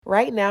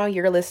Right now,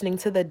 you're listening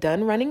to the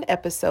done running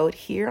episode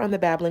here on the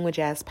Babbling with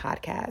Jazz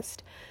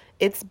podcast.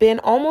 It's been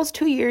almost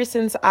 2 years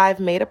since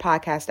I've made a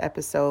podcast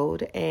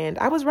episode, and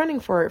I was running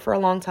for it for a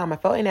long time. I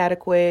felt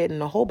inadequate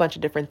and a whole bunch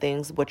of different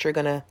things, which you're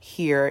going to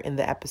hear in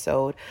the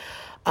episode.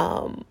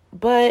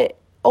 But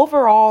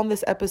overall in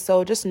this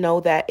episode, just know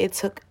that it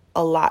took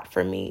a lot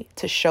for me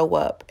to show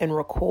up and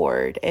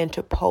record and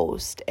to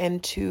post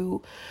and to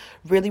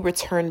really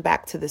return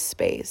back to the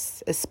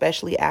space,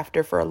 especially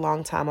after for a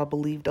long time I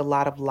believed a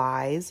lot of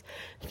lies,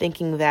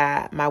 thinking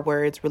that my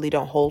words really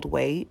don't hold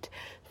weight,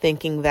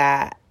 thinking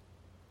that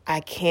I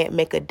can't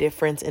make a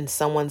difference in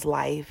someone's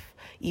life,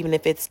 even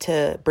if it's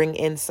to bring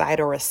insight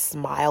or a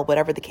smile,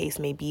 whatever the case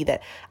may be,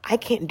 that I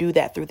can't do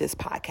that through this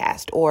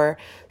podcast. Or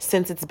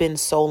since it's been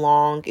so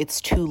long, it's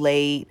too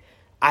late.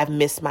 I've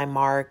missed my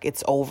mark.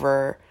 It's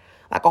over.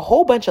 Like a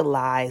whole bunch of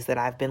lies that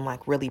I've been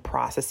like really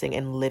processing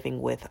and living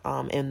with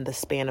in the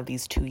span of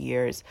these 2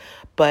 years.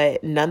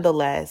 But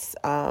nonetheless,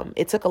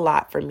 it took a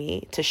lot for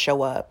me to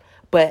show up.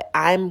 But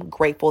I'm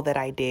grateful that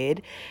I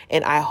did.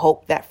 And I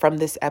hope that from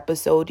this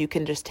episode, you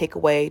can just take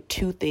away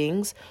two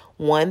things.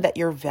 One, that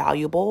you're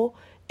valuable.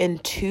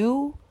 And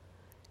two,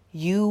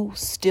 you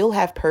still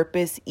have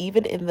purpose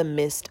even in the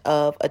midst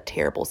of a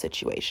terrible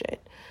situation.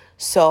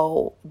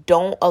 So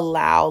don't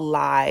allow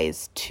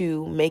lies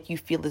to make you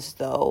feel as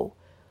though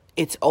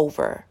it's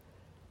over.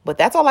 But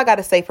that's all I got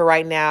to say for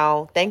right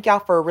now. Thank y'all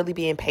for really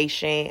being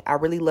patient. I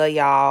really love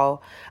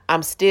y'all.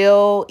 I'm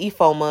still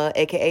Ifoma,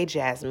 aka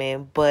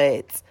Jasmine,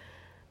 but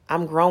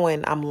I'm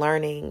growing, I'm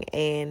learning,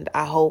 and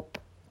I hope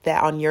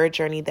that on your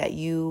journey that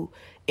you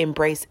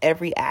embrace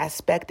every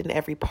aspect and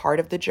every part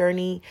of the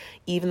journey,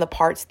 even the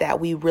parts that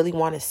we really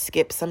want to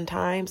skip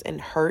sometimes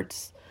and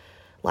hurts.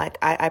 Like,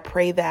 I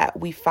pray that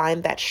we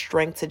find that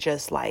strength to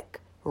just like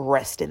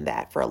rest in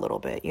that for a little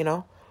bit, you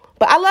know?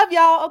 But I love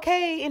y'all.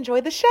 Okay,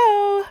 enjoy the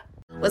show.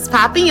 What's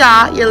poppin',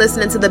 y'all? You're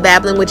listening to the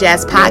Babbling with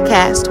Jazz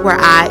podcast, where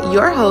I,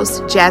 your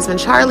host, Jasmine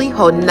Charlie,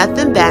 hold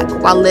nothing back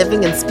while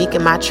living and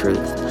speaking my truth.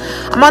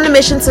 I'm on a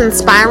mission to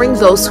inspiring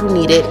those who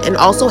need it and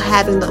also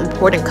having the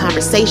important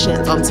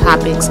conversations on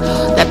topics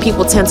that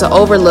people tend to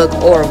overlook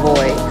or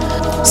avoid.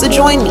 So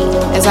join me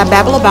as I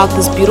babble about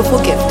this beautiful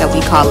gift that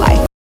we call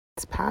life.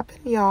 What's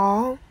poppin',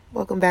 y'all?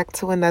 Welcome back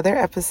to another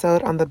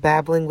episode on the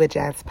Babbling with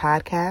Jazz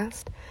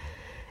podcast.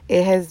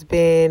 It has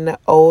been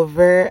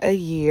over a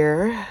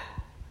year.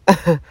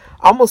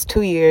 Almost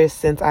 2 years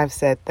since I've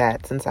said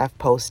that, since I've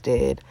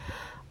posted.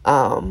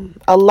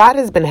 A lot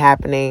has been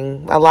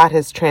happening. A lot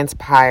has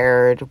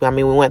transpired. I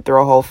mean, we went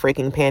through a whole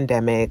freaking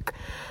pandemic.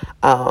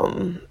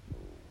 And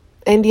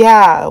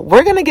yeah,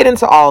 we're going to get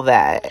into all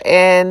that.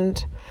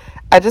 And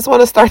I just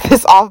want to start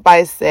this off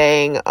by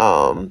saying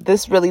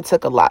this really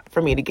took a lot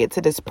for me to get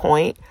to this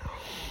point.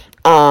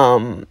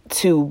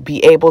 To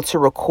be able to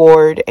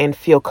record and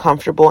feel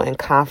comfortable and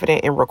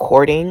confident in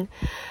recording.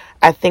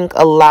 I think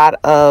a lot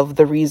of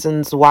the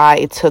reasons why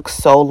it took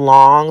so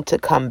long to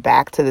come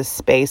back to this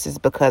space is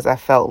because I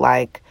felt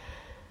like,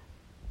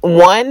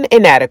 one,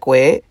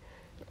 inadequate,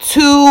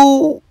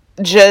 two,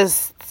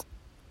 just,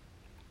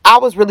 I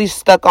was really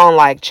stuck on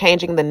like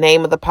changing the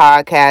name of the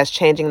podcast,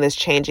 changing this,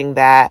 changing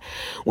that,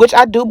 which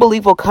I do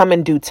believe will come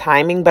in due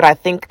timing, but I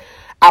think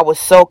I was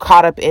so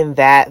caught up in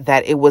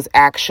that it was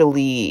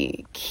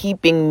actually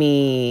keeping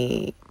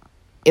me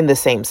in the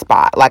same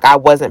spot. Like I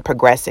wasn't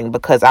progressing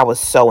because I was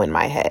so in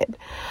my head.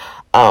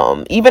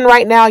 Even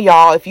right now,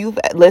 y'all, if you've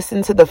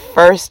listened to the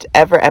first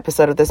ever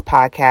episode of this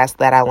podcast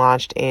that I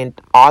launched in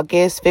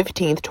August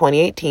 15th,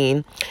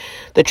 2018,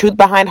 The Truth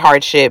Behind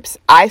Hardships,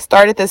 I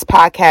started this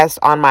podcast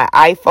on my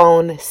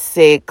iPhone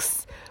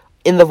 6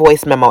 in the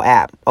voice memo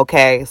app.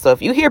 Okay. So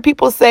if you hear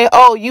people say,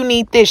 oh, you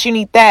need this, you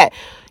need that,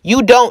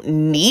 you don't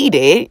need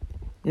it.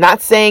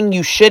 Not saying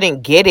you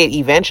shouldn't get it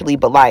eventually,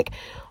 but like,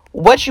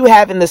 what you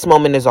have in this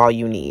moment is all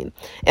you need.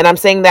 And I'm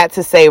saying that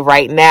to say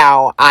right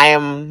now, I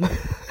am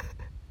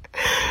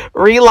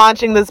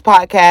relaunching this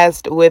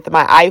podcast with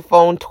my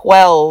iPhone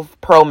 12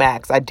 Pro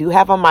Max. I do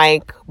have a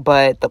mic,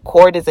 but the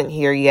cord isn't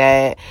here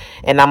yet.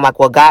 And I'm like,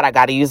 well, God, I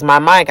got to use my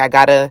mic. I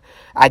gotta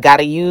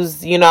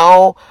use,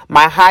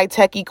 my high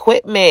tech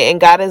equipment. And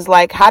God is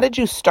like, how did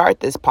you start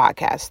this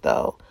podcast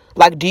though?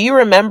 Like, do you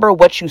remember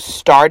what you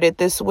started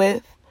this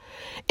with?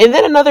 And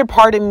then another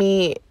part of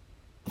me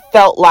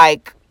felt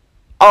like,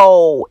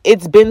 oh,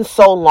 it's been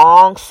so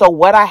long, so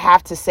what I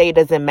have to say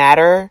doesn't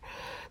matter.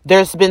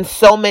 There's been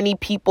so many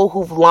people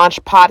who've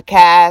launched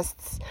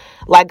podcasts.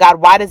 Like,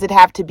 God, why does it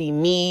have to be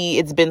me?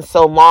 It's been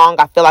so long.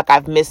 I feel like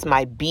I've missed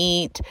my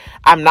beat.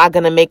 I'm not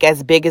going to make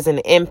as big as an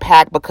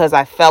impact because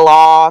I fell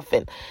off.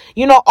 And,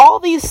 all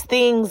these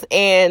things.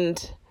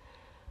 And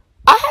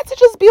I had to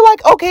just be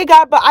like, okay,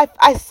 God, but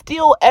I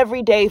still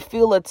every day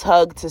feel a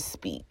tug to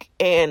speak.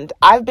 And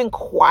I've been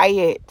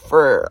quiet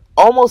for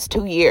almost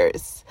 2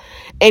 years.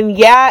 And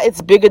yeah,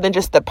 it's bigger than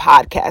just the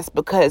podcast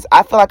because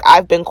I feel like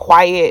I've been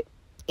quiet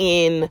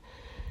in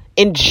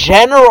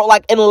general,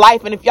 like in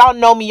life. And if y'all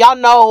know me, y'all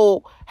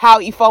know how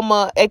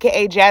Ifoma,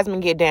 aka Jasmine,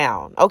 get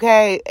down.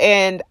 Okay.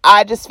 And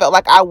I just felt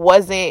like I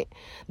wasn't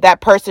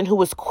that person who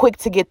was quick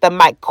to get the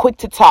mic, quick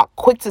to talk,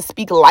 quick to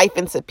speak life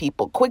into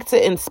people, quick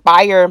to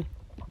inspire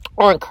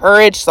or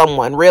encourage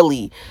someone,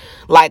 really.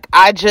 Like,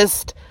 I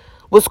just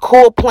was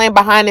cool playing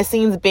behind the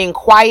scenes, being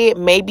quiet,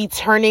 maybe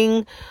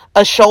turning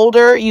a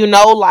shoulder,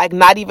 like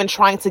not even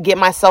trying to get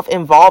myself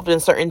involved in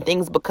certain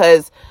things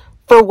because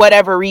for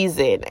whatever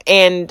reason.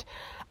 And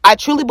I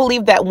truly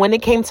believe that when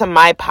it came to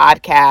my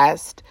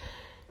podcast,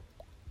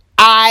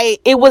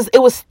 it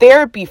was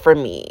therapy for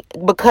me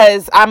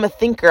because I'm a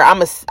thinker.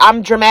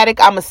 I'm dramatic.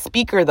 I'm a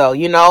speaker though,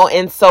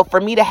 and so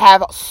for me to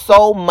have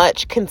so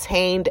much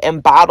contained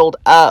and bottled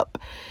up,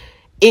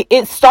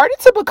 it started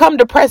to become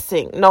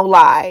depressing, no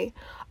lie.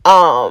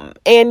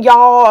 And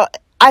y'all,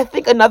 I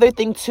think another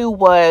thing too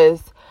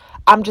was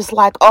I'm just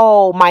like,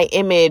 oh, my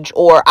image,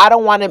 or I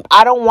don't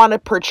want to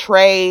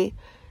portray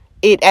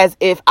it as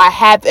if I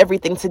have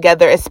everything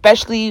together,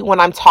 especially when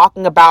I'm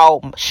talking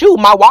about,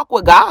 my walk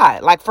with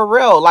God, like for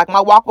real, like my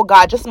walk with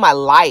God, just my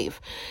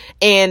life.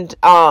 And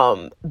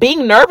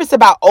being nervous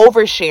about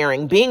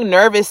oversharing, being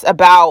nervous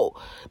about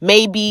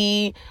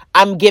maybe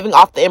I'm giving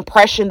off the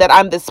impression that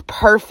I'm this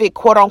perfect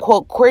quote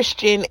unquote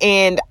Christian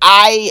and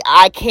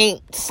I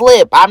can't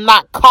slip. I'm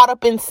not caught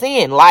up in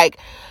sin. Like,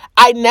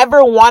 I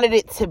never wanted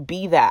it to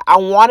be that. I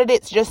wanted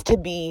it just to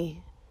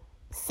be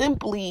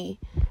simply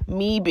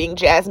me being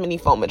Jasmine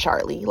Ifoma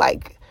Charlie,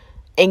 like,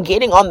 and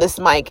getting on this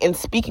mic and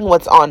speaking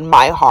what's on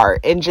my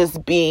heart, and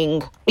just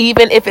being,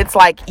 even if it's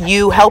like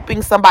you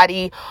helping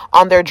somebody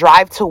on their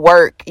drive to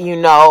work,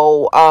 getting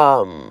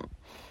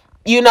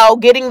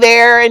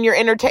there and you're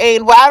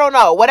entertained. Well, I don't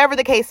know, whatever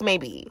the case may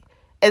be,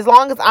 as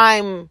long as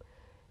I'm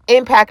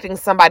impacting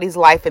somebody's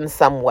life in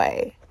some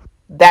way,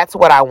 that's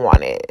what I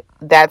wanted.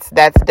 That's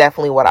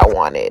definitely what I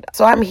wanted.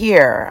 So I'm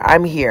here. I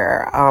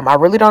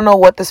really don't know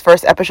what this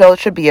first episode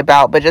should be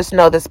about, but just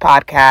know this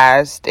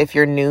podcast, if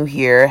you're new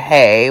here,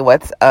 hey,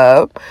 what's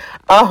up?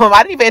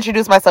 I didn't even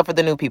introduce myself for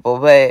the new people,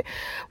 but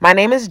my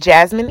name is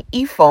Jasmine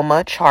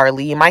Ifoma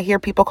Charlie. You might hear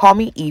people call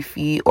me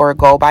Ify or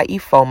go by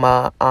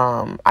Ifoma.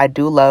 I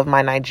do love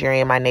my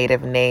Nigerian, my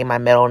native name, my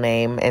middle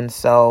name, and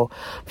so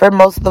for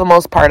the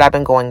most part, I've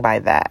been going by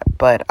that.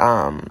 But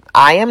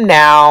I am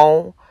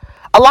now.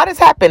 A lot has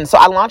happened. So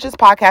I launched this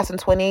podcast in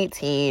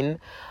 2018,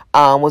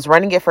 was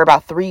running it for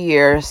about 3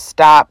 years,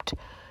 stopped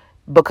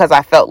because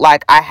I felt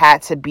like I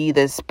had to be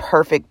this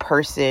perfect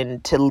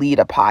person to lead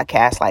a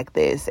podcast like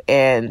this.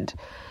 And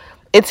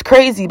it's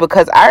crazy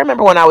because I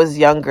remember when I was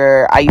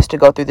younger, I used to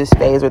go through this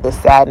phase or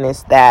this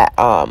sadness that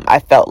I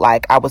felt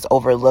like I was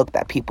overlooked,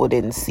 that people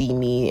didn't see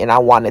me, and I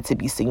wanted to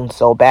be seen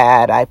so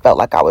bad. I felt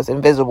like I was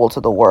invisible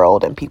to the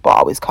world and people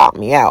always caught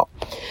me out.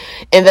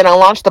 And then I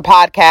launched the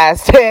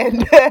podcast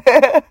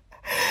and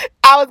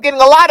I was getting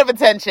a lot of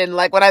attention.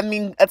 Like, when I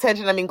mean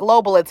attention, I mean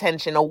global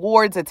attention,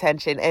 awards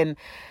attention. And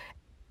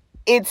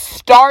it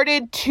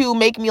started to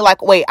make me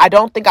like, wait, I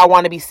don't think I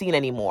want to be seen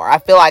anymore. I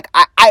feel like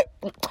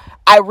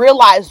I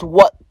realized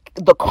what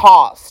the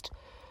cost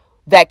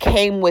that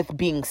came with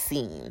being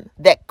seen,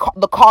 the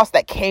cost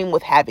that came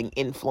with having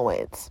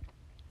influence.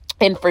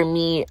 And for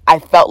me, I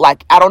felt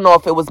like, I don't know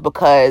if it was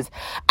because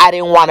I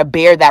didn't want to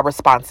bear that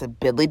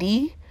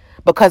responsibility,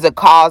 because it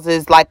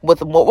causes, like,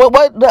 with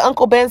what the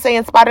Uncle Ben say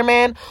in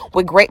Spider-Man,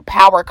 with great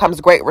power comes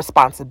great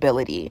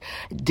responsibility.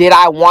 Did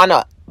I want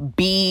to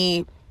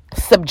be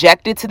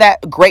subjected to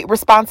that great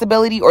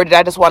responsibility, or did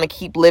I just want to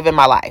keep living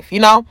my life,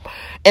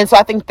 And so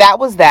I think that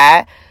was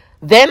that.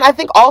 Then I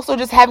think also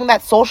just having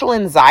that social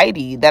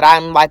anxiety that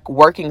I'm like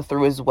working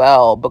through as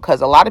well, because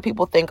a lot of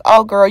people think,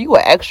 oh girl, you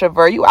an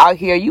extrovert, you out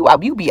here,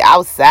 you be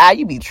outside,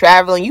 you be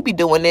traveling, you be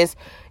doing this.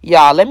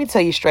 Y'all, let me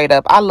tell you straight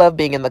up, I love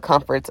being in the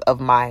comforts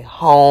of my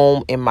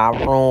home, in my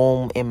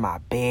room, in my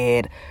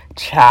bed.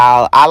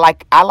 Child, I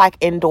like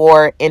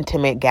indoor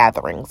intimate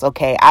gatherings,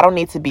 okay? I don't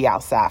need to be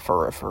outside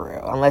for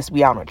real, unless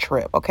we on a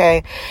trip,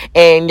 okay?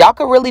 And y'all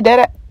can really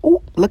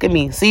ooh, look at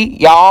me. See,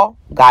 y'all,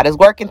 God is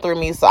working through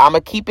me, so I'm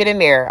going to keep it in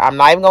there. I'm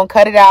not even going to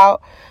cut it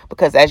out,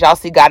 because as y'all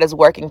see, God is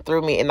working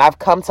through me, and I've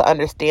come to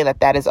understand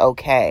that is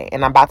okay.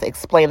 And I'm about to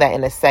explain that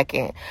in a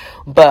second.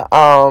 But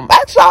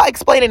actually, I'll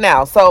explain it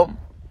now. So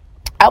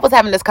I was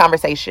having this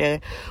conversation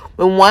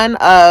with one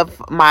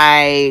of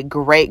my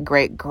great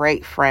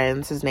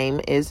friends. His name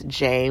is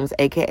James,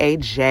 aka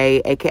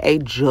Jay, aka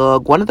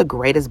Jug, one of the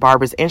greatest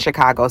barbers in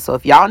Chicago. So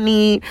if y'all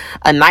need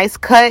a nice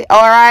cut,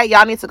 all right,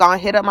 y'all need to go and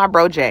hit up my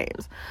bro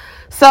James.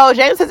 So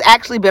James has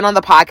actually been on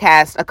the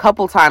podcast a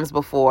couple times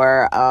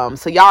before.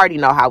 So y'all already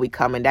know how we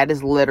come, and that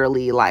is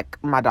literally like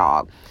my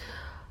dog.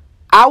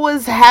 I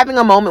was having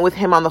a moment with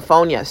him on the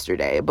phone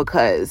yesterday,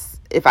 because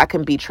if I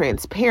can be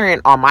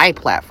transparent on my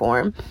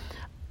platform,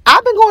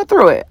 I've been going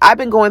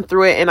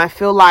through it, and I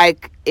feel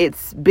like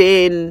it's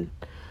been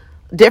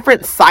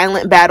different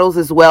silent battles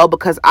as well,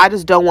 because I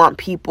just don't want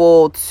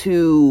people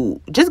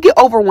to just get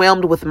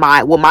overwhelmed with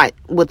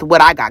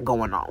what I got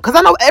going on, because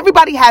I know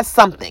everybody has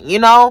something,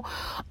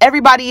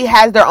 everybody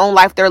has their own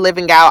life they're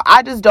living out.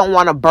 I just don't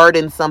want to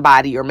burden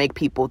somebody or make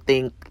people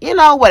think,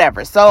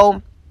 whatever.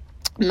 So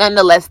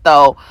nonetheless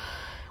though,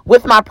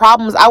 with my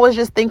problems, I was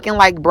just thinking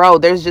like, bro,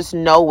 there's just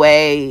no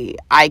way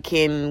I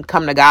can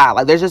come to God.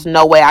 Like, there's just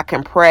no way I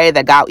can pray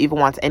that God even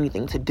wants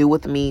anything to do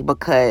with me,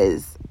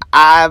 because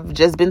I've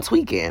just been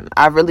tweaking.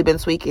 I've really been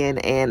tweaking,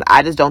 and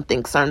I just don't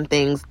think certain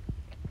things,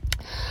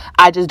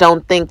 I just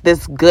don't think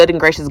this good and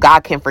gracious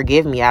God can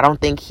forgive me. I don't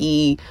think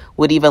he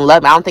would even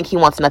love me. I don't think he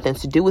wants nothing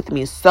to do with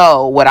me.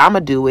 So what I'm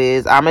going to do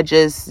is I'm going to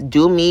just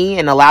do me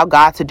and allow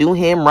God to do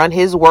him, run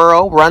his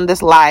world, run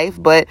this life.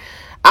 But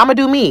I'm going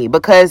to do me,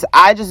 because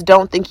I just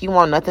don't think you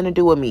want nothing to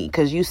do with me,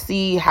 because you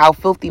see how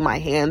filthy my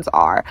hands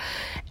are.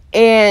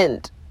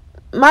 And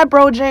my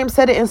bro James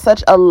said it in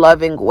such a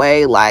loving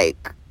way.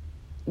 Like,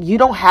 you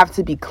don't have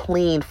to be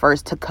clean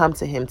first to come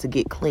to him to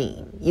get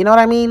clean. You know what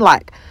I mean?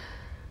 Like,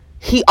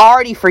 he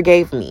already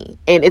forgave me.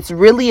 And it's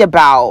really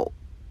about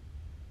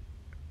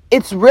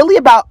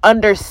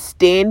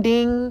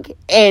understanding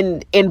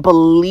and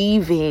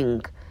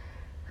believing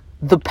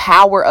the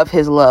power of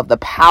his love, the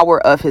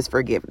power of his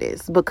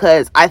forgiveness.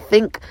 Because I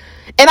think,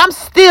 and I'm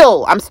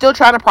still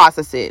trying to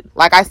process it.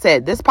 Like I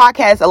said, this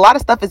podcast, a lot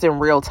of stuff is in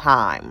real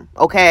time.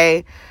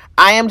 Okay.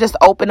 I am just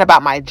open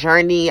about my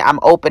journey. I'm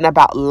open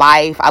about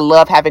life. I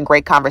love having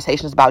great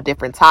conversations about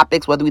different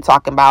topics, whether we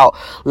talking about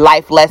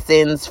life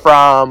lessons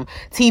from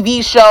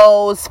TV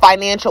shows,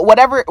 financial,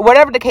 whatever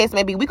the case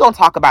may be. We gonna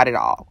talk about it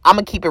all. I'm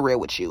gonna keep it real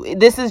with you.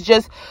 This is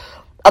just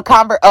a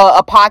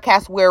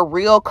podcast where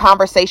real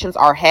conversations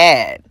are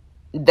had.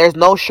 There's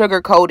no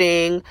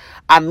sugarcoating.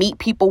 I meet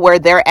people where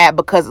they're at,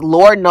 because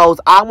Lord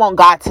knows I want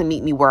God to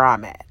meet me where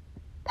I'm at.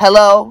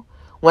 Hello?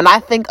 When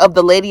I think of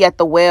the lady at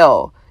the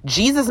well,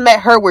 Jesus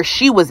met her where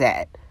she was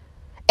at.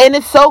 And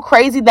it's so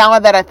crazy now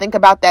that I think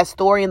about that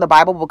story in the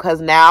Bible, because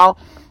now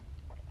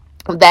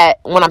that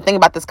when I'm thinking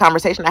about this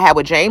conversation I had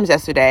with James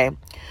yesterday,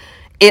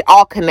 it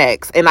all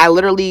connects. And I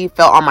literally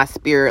felt on my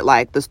spirit,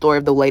 like the story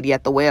of the lady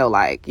at the well.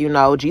 Like, you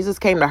know, Jesus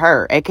came to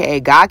her, aka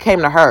God came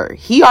to her.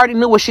 He already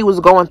knew what she was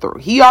going through.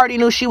 He already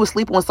knew she was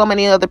sleeping with so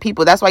many other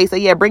people. That's why he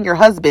said, yeah, bring your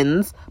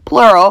husbands,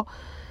 plural.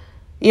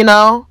 You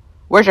know,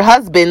 where's your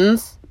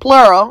husbands,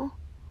 plural?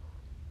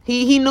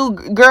 He knew,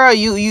 girl,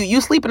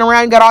 you sleeping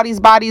around, you got all these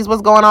bodies,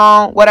 what's going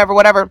on,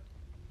 whatever.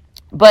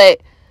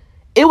 But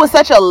it was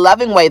such a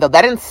loving way, though.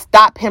 That didn't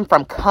stop him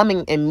from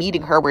coming and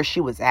meeting her where she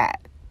was at.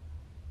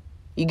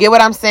 You get what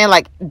I'm saying?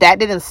 Like, that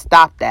didn't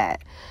stop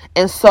that.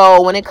 And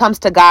so when it comes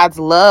to God's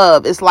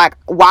love, it's like,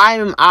 why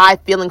am I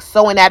feeling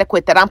so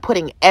inadequate that I'm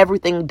putting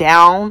everything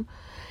down?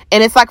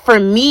 And it's like, for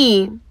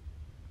me,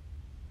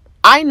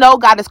 I know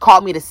God has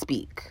called me to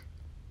speak.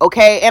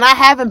 Okay? And I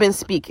haven't been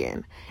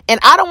speaking. And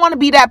I don't want to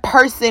be that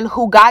person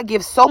who God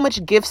gives so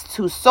much gifts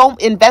to, so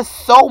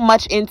invests so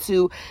much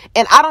into,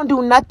 and I don't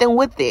do nothing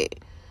with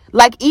it.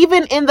 Like,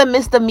 even in the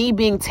midst of me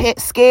being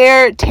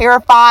scared,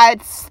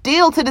 terrified,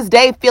 still to this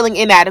day feeling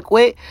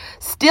inadequate,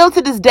 still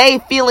to this day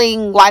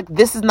feeling like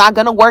this is not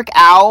going to work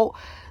out,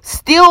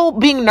 still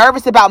being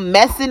nervous about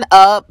messing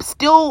up,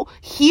 still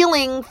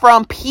healing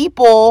from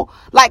people.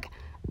 Like,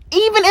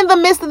 even in the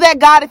midst of that,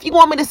 God, if you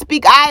want me to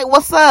speak,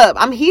 what's up?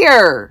 I'm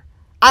here.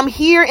 I'm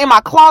here in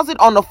my closet,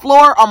 on the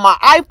floor, on my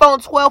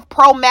iPhone 12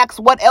 Pro Max.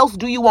 What else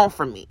do you want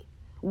from me?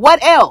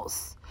 What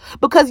else?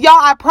 Because y'all,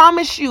 I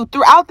promise you,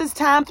 throughout this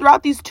time,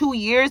 throughout these 2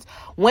 years,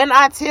 when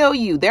I tell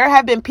you, there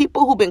have been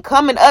people who've been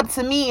coming up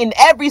to me in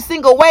every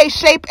single way,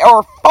 shape,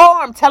 or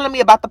form, telling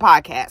me about the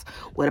podcast.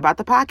 What about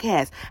the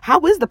podcast? How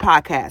is the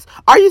podcast?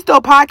 Are you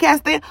still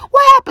podcasting?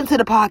 What happened to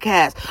the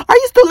podcast? Are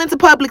you still into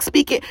public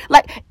speaking?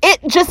 Like, it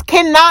just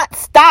cannot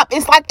stop.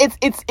 It's like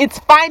it's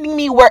finding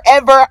me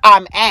wherever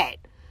I'm at.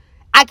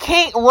 I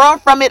can't run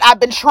from it. I've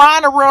been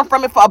trying to run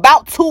from it for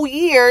about 2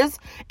 years.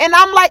 And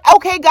I'm like,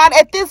 okay, God,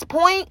 at this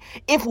point,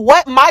 if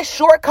what my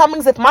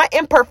shortcomings, if my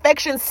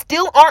imperfections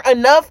still aren't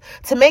enough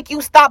to make you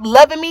stop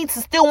loving me, to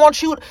still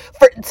want you,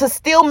 to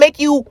still make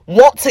you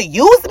want to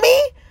use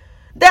me,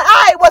 then all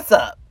right, what's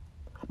up?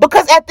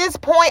 Because at this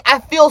point, I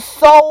feel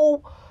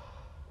so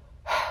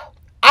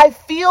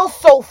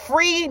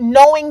free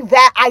knowing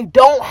that I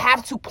don't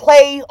have to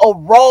play a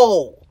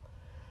role.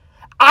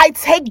 I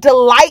take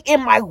delight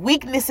in my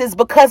weaknesses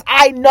because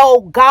I know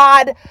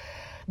God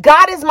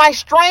is my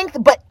strength,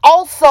 but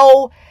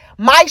also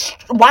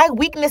my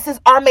weaknesses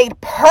are made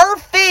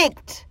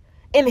perfect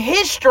in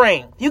his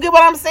strength. You get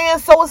what I'm saying?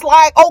 So it's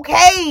like,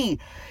 okay,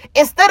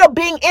 instead of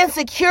being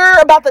insecure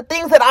about the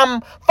things that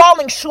I'm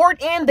falling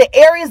short in, the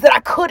areas that I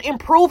could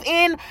improve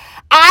in,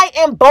 I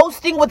am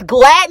boasting with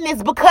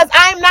gladness because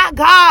I'm not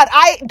God.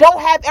 I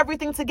don't have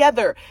everything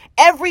together.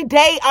 Every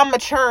day I'm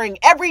maturing.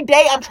 Every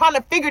day I'm trying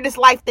to figure this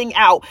life thing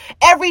out.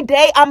 Every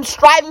day I'm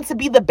striving to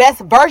be the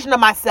best version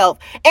of myself.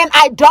 And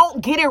I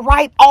don't get it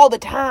right all the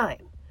time.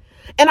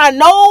 And I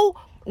know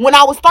when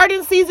I was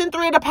starting season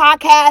 3 of the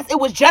podcast, it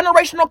was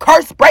generational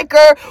curse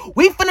breaker.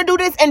 We finna do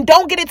this, and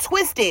don't get it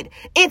twisted.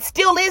 It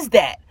still is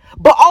that.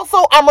 But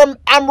also,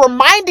 I'm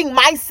reminding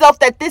myself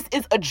that this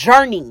is a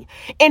journey.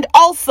 And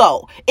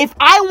also, if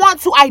I want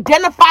to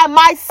identify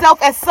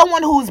myself as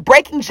someone who's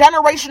breaking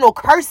generational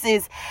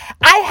curses,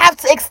 I have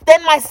to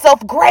extend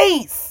myself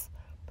grace.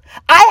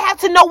 I have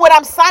to know what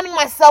I'm signing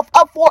myself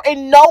up for,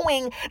 and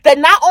knowing that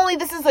not only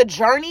this is a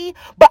journey,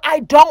 but I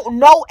don't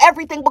know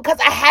everything because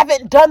I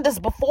haven't done this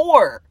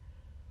before.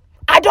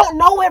 I don't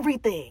know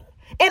everything.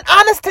 And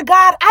honest to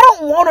God, I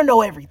don't want to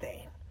know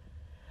everything.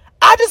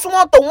 I just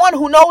want the one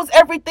who knows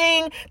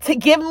everything to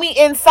give me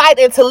insight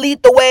and to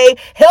lead the way.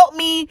 Help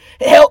me,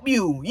 help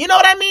you. You know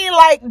what I mean?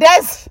 Like,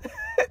 that's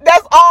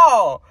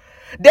all.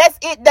 That's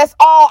it. That's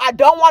all. I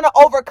don't want to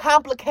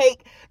overcomplicate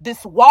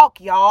this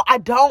walk, y'all. I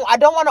don't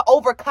want to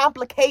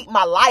overcomplicate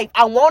my life.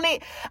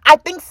 I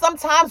think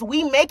sometimes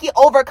we make it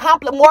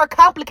more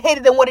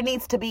complicated than what it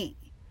needs to be.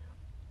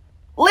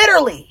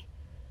 Literally.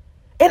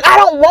 And I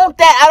don't want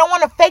that. I don't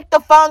want to fake the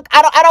funk.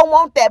 I don't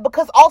want that,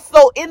 because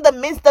also in the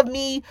midst of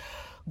me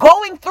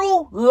going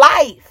through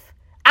life,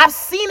 I've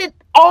seen it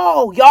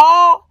all,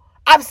 y'all.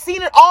 I've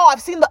seen it all.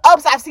 I've seen the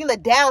ups. I've seen the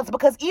downs,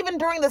 because even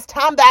during this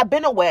time that I've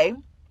been away,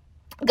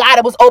 God,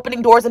 it was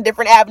opening doors in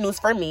different avenues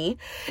for me.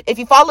 If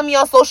you follow me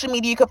on social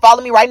media, you can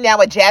follow me right now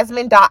at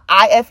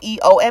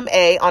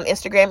jasmine.ifeoma on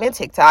Instagram and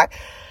TikTok.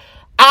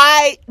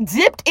 I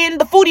dipped in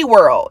the foodie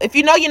world. If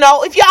you know, you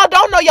know. If y'all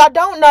don't know, y'all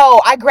don't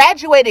know. I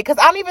graduated, because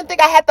I don't even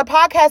think I had the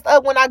podcast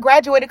up when I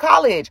graduated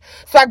college.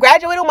 So I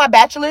graduated with my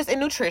bachelor's in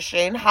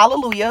nutrition.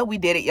 Hallelujah. We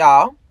did it,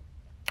 y'all.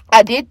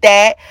 I did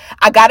that.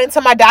 I got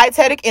into my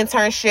dietetic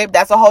internship.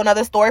 That's a whole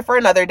nother story for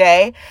another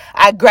day.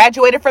 I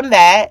graduated from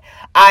that.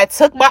 I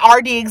took my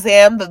RD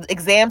exam, the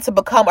exam to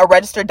become a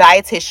registered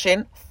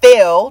dietitian,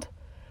 failed.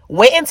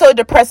 Went into a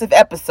depressive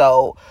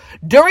episode.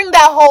 During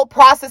that whole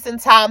process and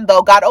time,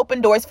 though, God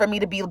opened doors for me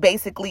to be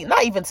basically,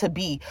 not even to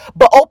be,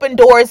 but open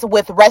doors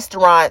with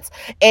restaurants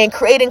and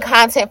creating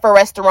content for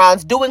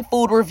restaurants, doing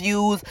food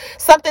reviews,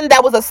 something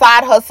that was a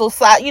side hustle,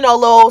 something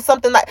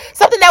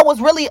that was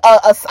really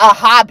a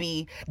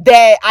hobby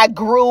that I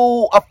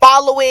grew a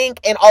following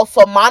and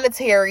also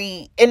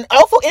monetary and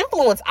also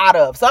influence out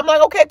of. So I'm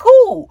like, okay,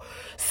 cool.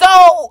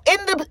 So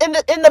in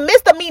the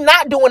midst of me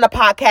not doing a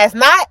podcast,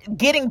 not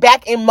getting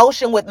back in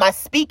motion with my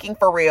speaking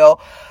for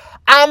real,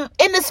 I'm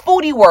in this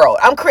foodie world.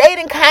 I'm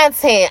creating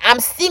content. I'm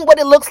seeing what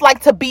it looks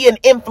like to be an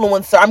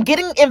influencer. I'm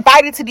getting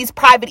invited to these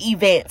private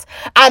events.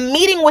 I'm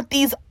meeting with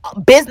these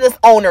business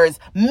owners,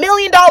 $1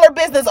 million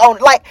business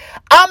owners. Like,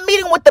 I'm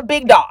meeting with the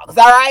big dogs,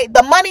 all right?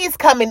 The money is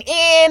coming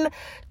in.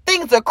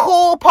 Things are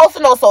cool,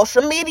 posting on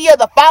social media.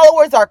 The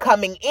followers are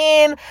coming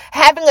in,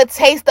 having a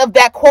taste of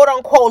that quote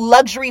unquote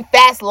luxury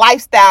fast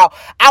lifestyle.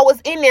 I was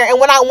in there. And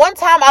one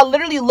time I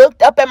literally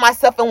looked up at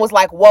myself and was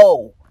like,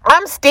 whoa,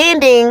 I'm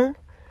standing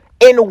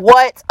in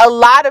what a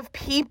lot of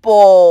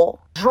people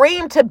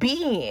dream to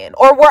be in,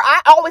 or where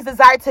I always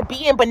desired to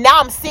be in, but now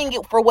I'm seeing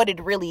it for what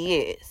it really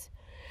is.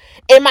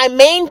 And my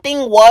main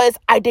thing was,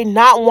 I did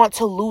not want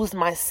to lose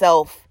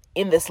myself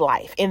in this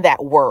life, in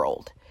that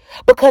world.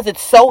 Because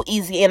it's so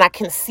easy, and I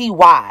can see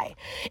why.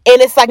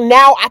 And it's like,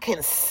 now I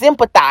can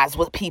sympathize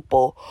with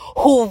people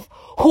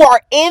who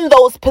are in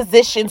those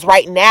positions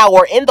right now,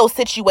 or in those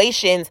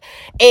situations,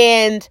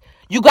 and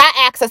you got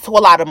access to a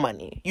lot of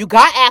money. You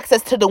got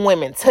access to the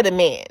women, to the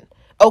men.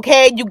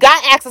 Okay? You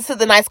got access to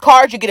the nice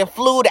cars. You're getting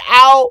flued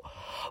out.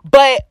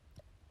 But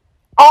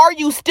are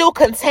you still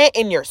content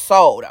in your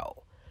soul,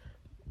 though?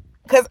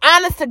 Because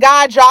honest to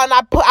God, y'all, and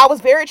I was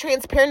very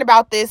transparent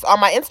about this on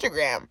my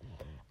Instagram.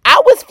 I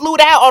was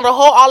flued out on a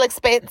whole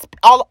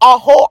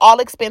all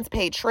expense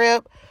paid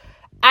trip.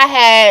 I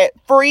had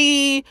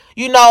free,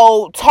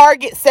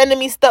 Target sending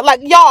me stuff.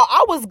 Like, y'all,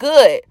 I was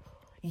good.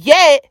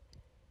 Yet,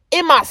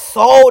 in my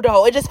soul,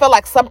 though, it just felt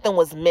like something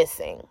was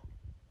missing.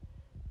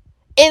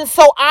 And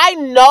so I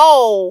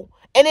know,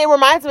 and it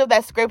reminds me of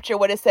that scripture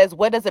where it says,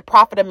 what does it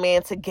profit a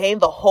man to gain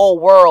the whole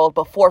world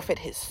but forfeit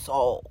his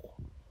soul?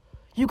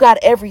 You got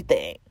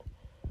everything.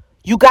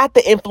 You got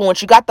the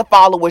influence. You got the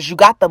followers. You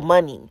got the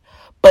money.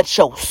 But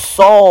your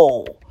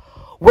soul,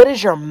 what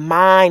is your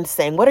mind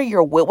saying? What is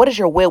your will? What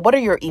are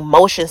your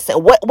emotions saying?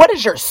 What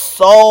is your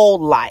soul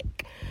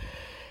like?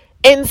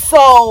 And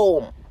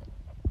so,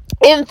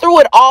 and through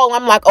it all,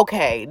 I'm like,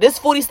 okay, this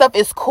foodie stuff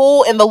is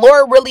cool. And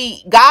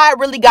God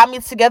really got me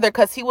together,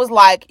 because he was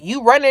like,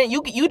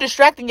 you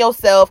distracting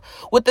yourself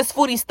with this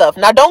foodie stuff.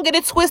 Now, don't get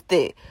it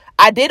twisted.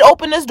 I did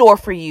open this door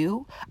for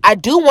you. I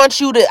do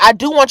want you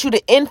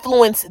to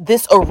influence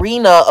this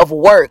arena of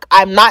work.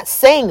 I'm not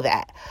saying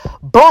that.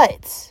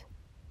 But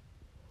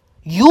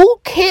you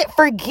can't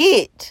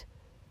forget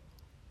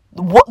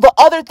the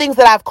other things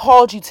that I've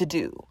called you to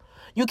do.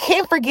 You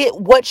can't forget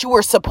what you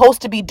were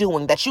supposed to be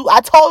doing.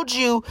 I told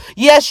you,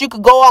 yes, you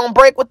could go on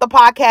break with the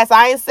podcast.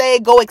 I ain't say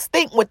go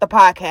extinct with the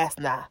podcast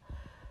now.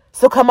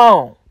 So come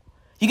on.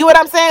 You get what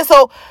I'm saying?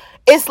 So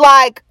it's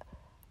like,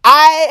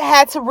 I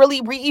had to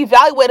really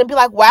reevaluate and be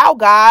like, wow,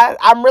 God,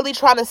 I'm really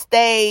trying to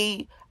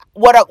stay,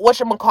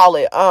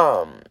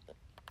 whatchamacallit,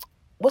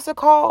 what's it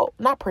called?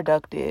 Not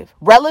productive.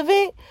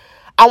 Relevant.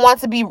 I want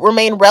to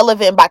remain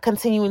relevant by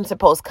continuing to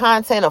post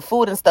content of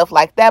food and stuff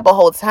like that. But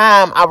whole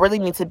time, I really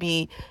need to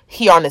be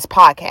here on this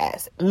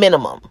podcast,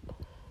 minimum.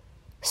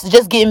 So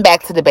just getting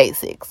back to the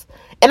basics.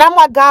 And I'm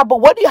like, God, but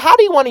how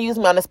do you want to use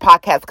me on this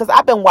podcast? Because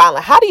I've been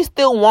wilding. How do you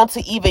still want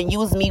to even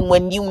use me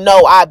when you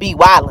know I be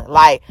wilding?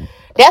 Like,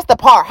 that's the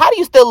part. How do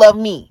you still love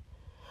me?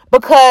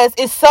 Because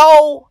it's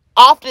so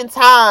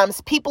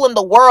oftentimes people in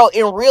the world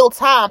in real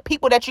time,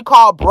 people that you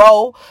call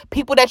bro,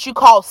 people that you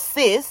call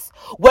sis,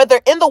 whether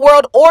in the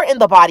world or in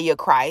the body of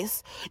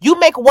Christ, you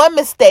make one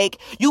mistake,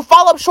 you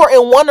fall up short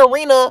in one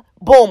arena,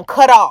 boom,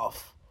 cut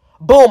off.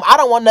 Boom, I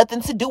don't want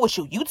nothing to do with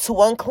you. You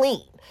too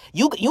unclean.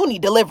 You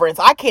need deliverance.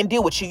 I can't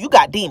deal with you. You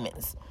got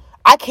demons.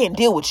 I can't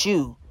deal with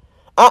you.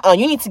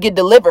 You need to get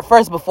delivered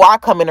first before I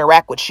come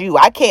interact with you.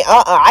 I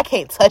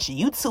can't touch you.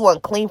 You too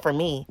unclean for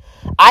me.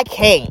 I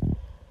can't.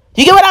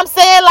 You get what I'm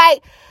saying?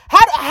 Like,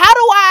 how do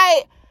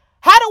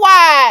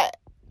I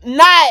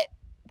not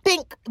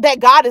think that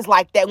God is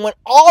like that when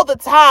all the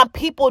time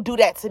people do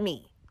that to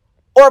me?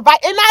 And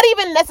not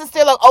even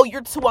necessarily like, oh,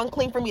 you're too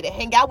unclean for me to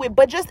hang out with,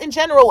 but just in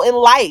general in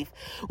life,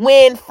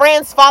 when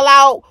friends fall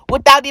out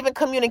without even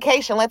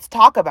communication, let's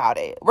talk about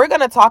it. We're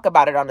going to talk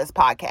about it on this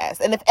podcast.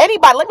 And if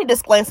anybody, let me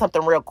disclaim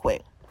something real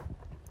quick.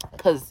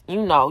 Because,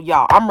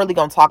 y'all, I'm really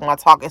going to talk my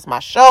talk. It's my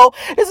show.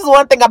 This is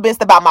one thing I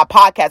missed about my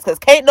podcast, because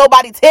can't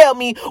nobody tell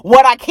me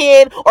what I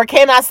can or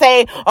cannot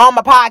say on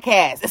my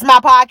podcast. It's my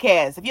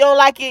podcast. If you don't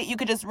like it, you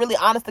could just really,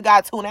 honest to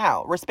God, tune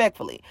out,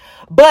 respectfully.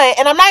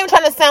 And I'm not even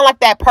trying to sound like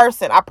that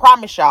person. I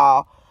promise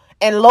y'all.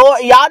 And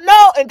Lord, y'all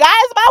know, and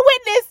God is my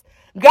witness,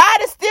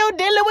 God is still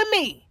dealing with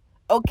me.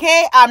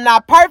 Okay? I'm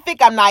not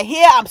perfect. I'm not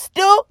here. I'm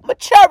still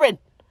maturing.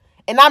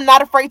 And I'm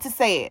not afraid to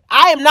say it.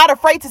 I am not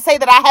afraid to say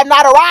that I have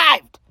not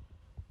arrived.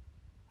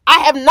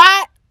 I'm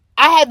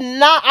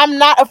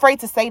not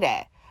afraid to say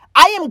that.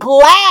 I am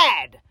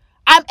glad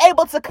I'm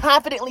able to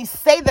confidently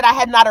say that I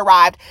have not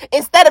arrived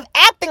instead of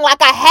acting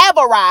like I have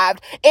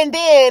arrived and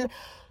then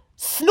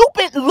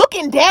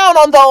looking down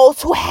on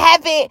those who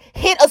haven't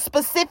hit a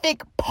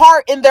specific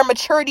part in their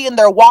maturity in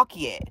their walk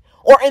yet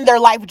or in their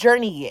life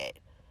journey yet.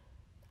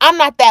 I'm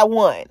not that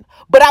one.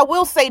 But I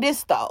will say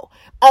this though.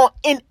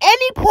 In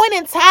any point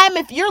in time,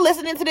 if you're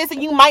listening to this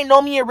and you might know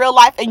me in real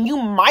life and you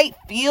might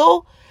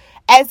feel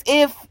as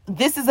if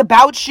this is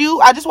about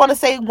you, I just want to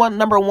say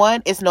number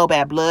one, it's no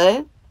bad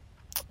blood.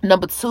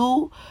 Number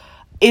two,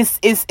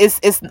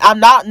 I'm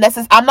not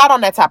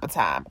on that type of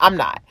time. I'm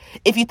not.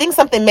 If you think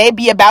something may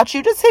be about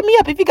you, just hit me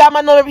up. If you got my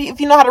number, if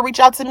you know how to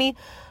reach out to me,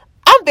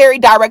 I'm very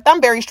direct.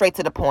 I'm very straight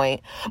to the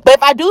point. But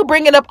if I do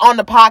bring it up on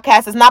the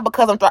podcast, it's not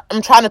because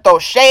I'm trying to throw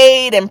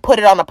shade and put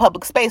it on a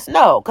public space.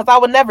 No, because I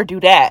would never do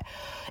that.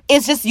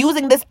 It's just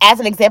using this as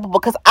an example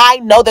because I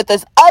know that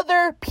there's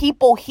other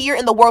people here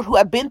in the world who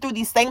have been through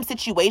these same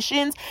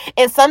situations.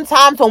 And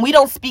sometimes when we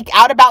don't speak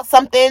out about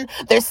something,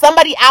 there's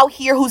somebody out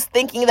here who's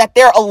thinking that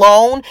they're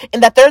alone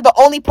and that they're the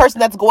only person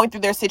that's going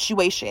through their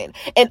situation.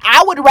 And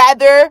I would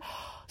rather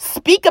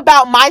speak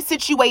about my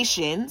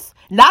situations,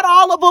 not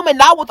all of them and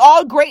not with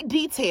all great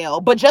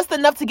detail, but just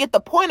enough to get the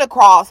point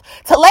across,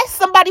 to let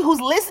somebody who's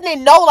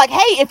listening know, like,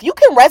 hey, if you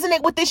can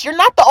resonate with this, you're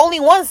not the only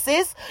one,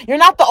 sis. You're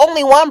not the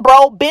only one,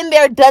 bro. Been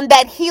there, done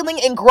that, healing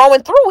and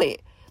growing through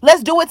it.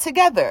 Let's do it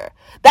together.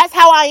 That's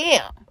how I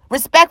am,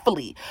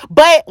 respectfully.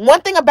 But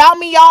one thing about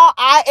me, y'all,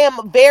 I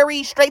am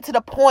very straight to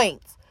the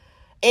point.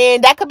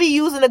 And that could be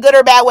used in a good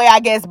or bad way, I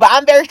guess. But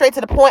I'm very straight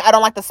to the point. I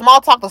don't like the small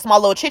talk, the small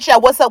little chit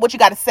chat. What's up? What you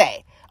got to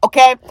say?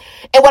 Okay.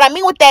 And what I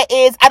mean with that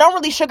is I don't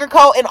really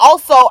sugarcoat. And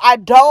also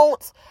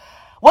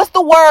what's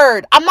the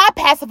word? I'm not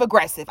passive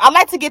aggressive. I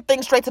like to get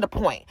things straight to the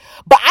point.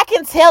 But I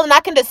can tell and I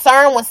can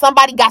discern when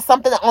somebody got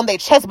something on their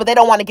chest, but they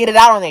don't want to get it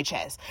out on their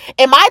chest.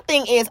 And my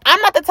thing is,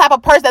 I'm not the type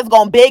of person that's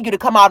going to beg you to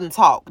come out and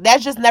talk.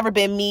 That's just never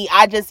been me.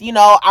 I just,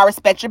 I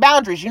respect your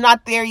boundaries. You're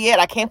not there yet.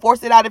 I can't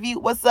force it out of you.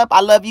 What's up?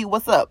 I love you.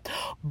 What's up?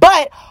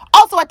 But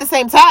also at the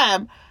same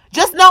time,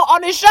 just know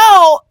on this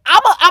show,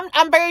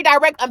 I'm very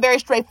direct. I'm very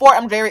straightforward.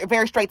 I'm very,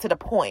 very straight to the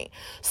point.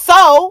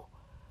 So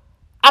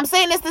I'm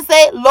saying this to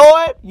say,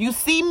 Lord, you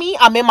see me.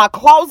 I'm in my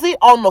closet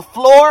on the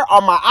floor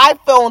on my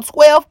iPhone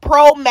 12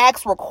 Pro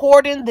Max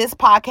recording this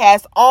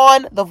podcast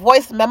on the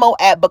voice memo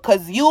app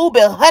because you've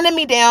been hunting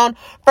me down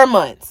for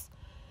months.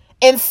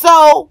 And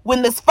so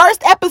when this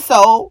first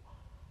episode,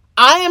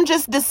 I am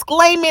just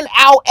disclaiming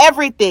out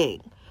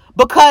everything.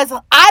 Because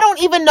I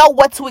don't even know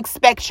what to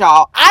expect,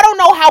 y'all. I don't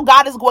know how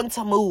God is going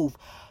to move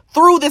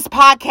through this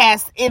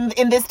podcast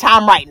in this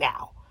time right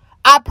now.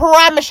 I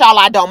promise y'all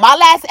I don't. My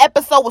last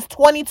episode was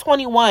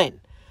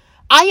 2021.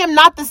 I am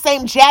not the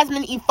same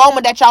Jasmine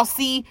Ifoma that y'all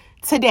see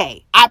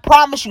today. I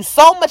promise you,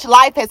 so much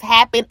life has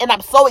happened, and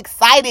I'm so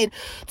excited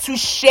to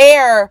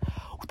share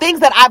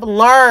things that I've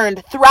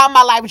learned throughout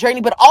my life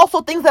journey, but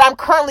also things that I'm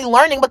currently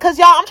learning because,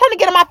 y'all, I'm trying to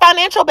get in my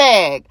financial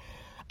bag.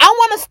 I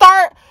want to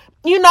start...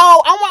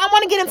 I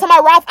want to get into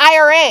my Roth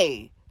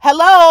IRA.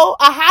 Hello,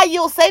 a high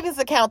yield savings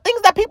account. Things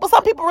that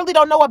some people really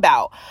don't know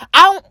about.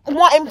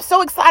 I'm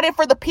so excited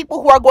for the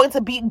people who are going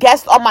to be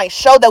guests on my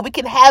show that we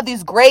can have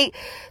these great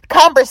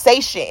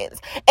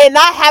conversations and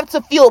not have to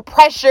feel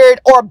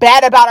pressured or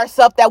bad about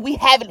ourselves that we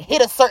haven't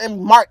hit a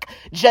certain mark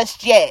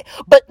just yet,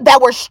 but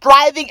that we're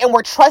striving and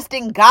we're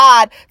trusting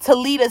God to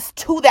lead us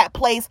to that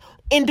place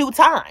in due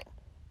time.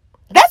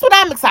 That's what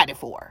I'm excited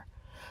for.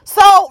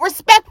 So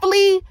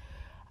respectfully,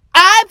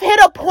 I've hit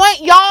a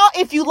point, y'all.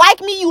 If you like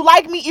me, you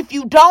like me. If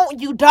you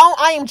don't, you don't.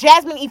 I am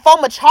Jasmine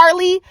Ifoma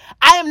Charlie.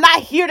 I am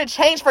not here to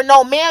change for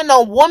no man,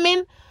 no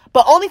woman,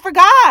 but only for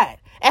God.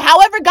 And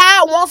however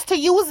God wants to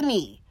use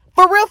me.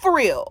 For real, for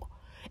real.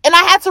 And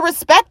I had to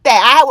respect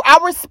that.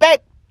 I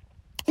respect,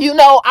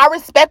 I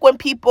respect when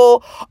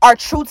people are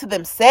true to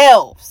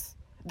themselves.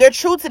 They're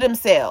true to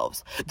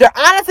themselves. They're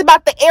honest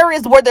about the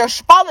areas where they're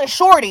falling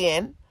short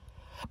in.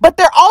 But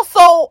they're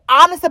also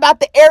honest about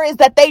the areas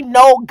that they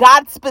know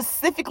God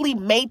specifically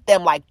made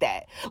them like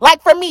that.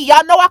 Like for me,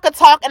 y'all know I could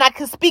talk and I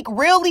could speak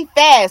really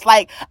fast.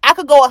 Like I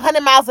could go 100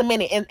 miles a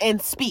minute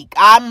and speak.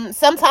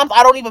 Sometimes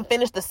I don't even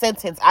finish the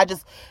sentence.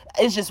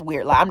 It's just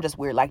weird. Like I'm just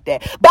weird like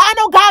that. But I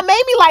know God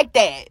made me like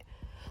that.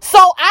 So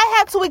I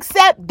have to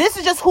accept this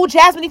is just who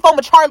Jasmine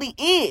Ifoma Charlie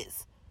is.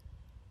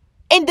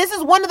 And this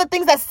is one of the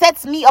things that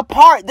sets me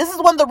apart. This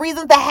is one of the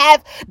reasons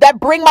that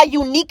bring my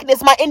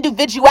uniqueness, my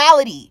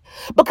individuality.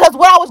 Because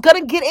what I was going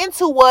to get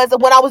into was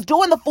when I was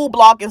doing the food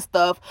blog and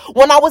stuff,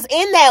 when I was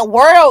in that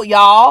world,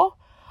 y'all,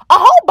 a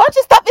whole bunch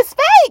of stuff is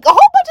fake. A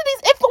whole bunch of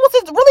these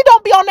influencers really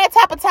don't be on that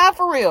type of time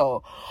for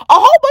real. A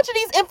whole bunch of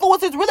these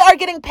influencers really are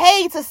getting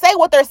paid to say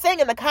what they're saying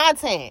in the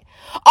content.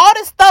 All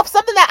this stuff,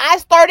 something that I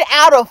started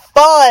out of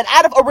fun,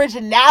 out of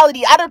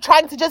originality, out of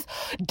trying to just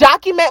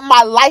document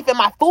my life and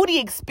my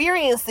foodie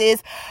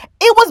experiences,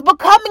 it was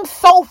becoming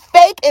so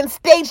fake and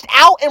staged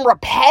out and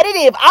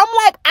repetitive. I'm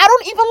like, I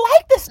don't even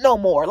like this no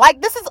more.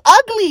 Like, this is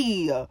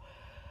ugly.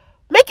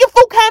 Making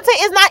food content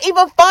is not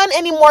even fun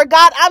anymore,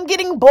 God. I'm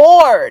getting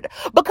bored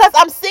because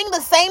I'm seeing the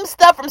same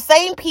stuff from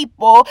same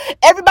people.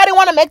 Everybody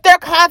want to make their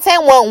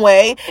content one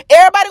way.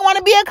 Everybody want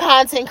to be a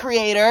content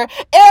creator.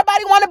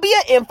 Everybody want to be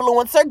an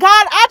influencer.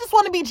 God, I just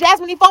want to be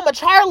Jasmine Ifoma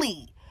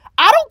Charlie.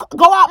 I don't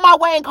go out my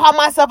way and call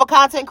myself a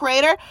content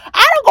creator.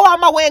 I don't go out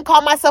my way and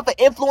call myself an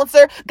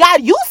influencer.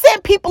 God, you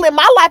send people in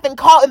my life and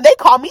they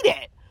call me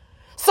that.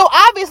 So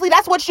obviously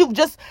that's what you've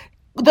just...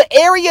 the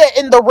area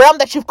in the realm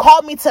that you've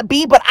called me to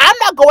be, but I'm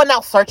not going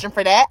out searching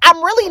for that.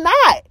 I'm really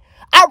not.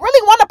 I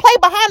really want to play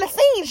behind the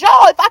scenes,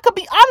 y'all. If I could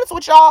be honest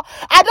with y'all,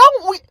 I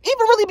don't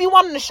even really be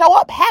wanting to show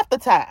up half the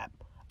time.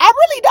 I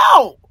really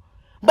don't.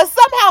 But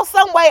somehow,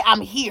 some way, I'm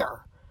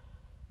here.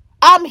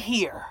 I'm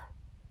here.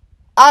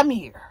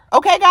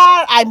 Okay,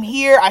 God, I'm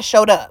here. I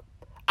showed up.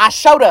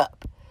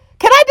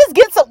 Can I just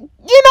get some,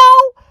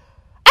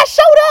 I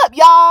showed up,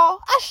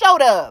 y'all. I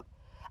showed up.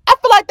 I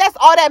feel like that's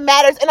all that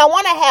matters, and I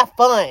want to have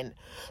fun.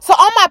 So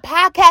on my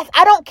podcast,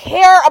 I don't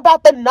care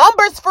about the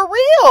numbers for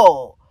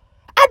real.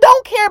 I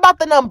don't care about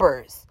the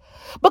numbers.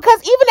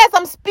 Because even as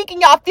I'm speaking,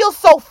 y'all, I feel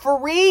so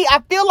free.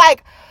 I feel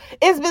like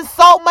it's been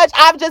so much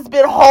I've just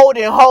been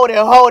holding on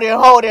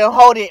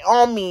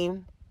me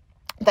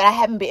that I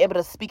haven't been able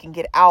to speak and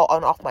get out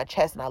off my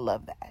chest, and I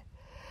love that.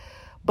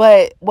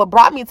 But what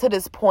brought me to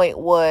this point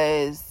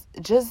was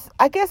just,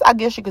 I guess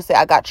you could say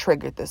I got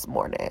triggered this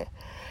morning.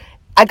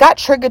 I got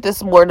triggered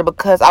this morning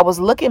because I was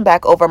looking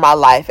back over my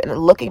life and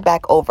looking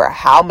back over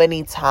how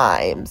many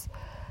times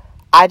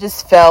I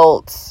just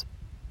felt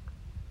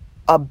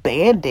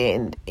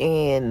abandoned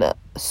in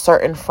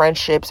certain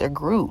friendships or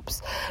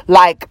groups.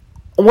 Like,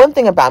 one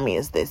thing about me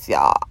is this,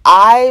 y'all.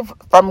 I've,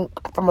 from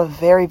a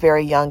very,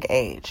 very young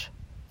age,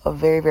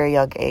 I've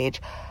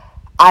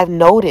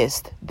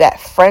noticed that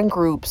friend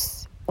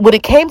groups, when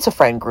it came to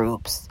friend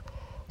groups,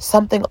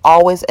 something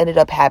always ended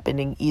up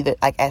happening either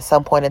like at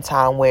some point in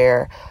time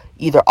where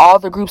either all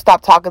the groups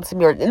stopped talking to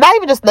me, or not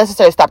even just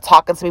necessarily stopped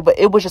talking to me, but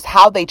it was just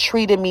how they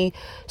treated me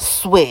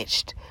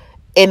switched.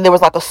 And there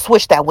was like a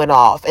switch that went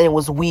off and it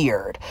was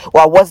weird.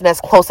 Or I wasn't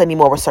as close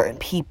anymore with certain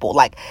people.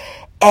 Like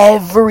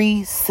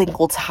every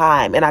single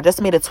time. And I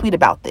just made a tweet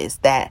about this,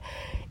 that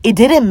it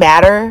didn't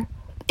matter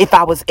if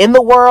I was in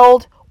the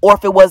world or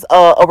if it was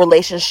a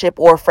relationship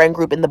or a friend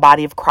group in the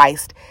body of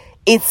Christ.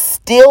 It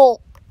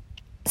still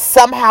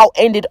somehow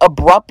ended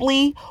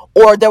abruptly,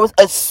 or there was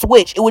a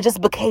switch. It just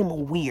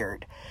became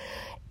weird.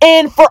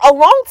 And for a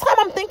long time,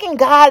 I'm thinking,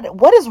 God,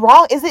 what is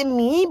wrong? Is it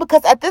me?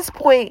 Because at this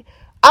point,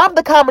 I'm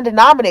the common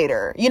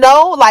denominator,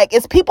 like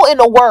it's people in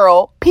the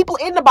world, people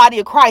in the body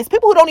of Christ,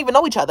 people who don't even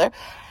know each other.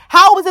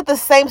 How is it the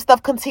same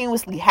stuff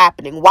continuously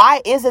happening?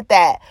 Why is it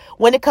that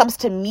when it comes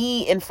to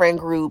me in friend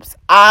groups,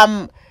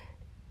 I'm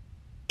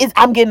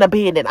getting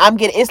abandoned?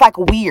 It's like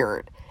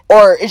weird.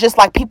 Or it's just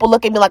like people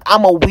look at me like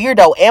I'm a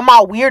weirdo. Am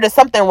I weird? Is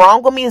something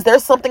wrong with me? Is there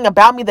something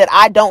about me that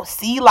I don't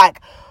see?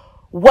 Like,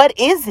 what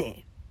is it?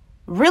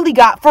 Really,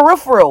 God, for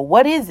real,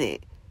 what is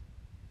it?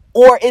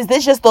 Or is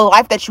this just the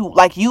life that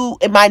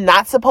am I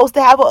not supposed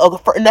to have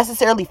a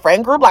necessarily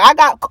friend group? Like,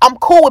 I'm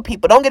cool with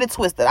people. Don't get it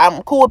twisted.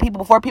 I'm cool with people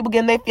before people get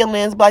in their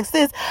feelings. Like,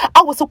 sis,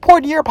 I was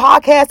supporting your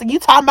podcast and you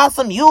talking about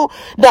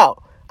No,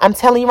 I'm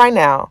telling you right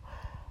now,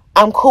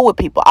 I'm cool with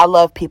people. I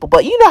love people.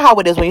 But you know how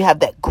it is when you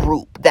have that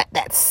group,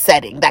 that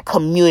setting, that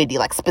community,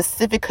 like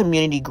specific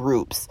community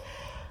groups.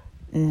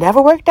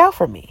 Never worked out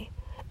for me.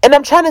 And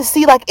I'm trying to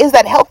see, like, is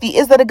that healthy?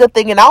 Is that a good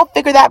thing? And I'll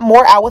figure that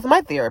more out with my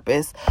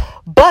therapist.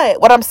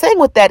 But what I'm saying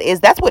with that is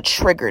that's what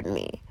triggered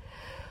me.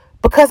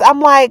 Because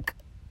I'm like,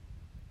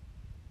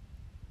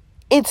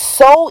 it's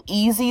so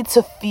easy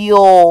to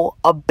feel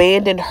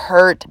abandoned,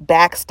 hurt,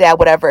 backstabbed,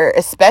 whatever,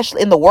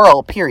 especially in the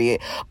world,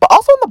 period, but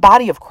also in the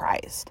body of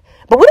Christ.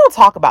 But we don't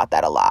talk about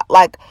that a lot.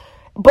 Like,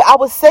 but I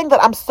was saying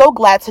that I'm so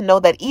glad to know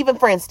that even,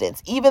 for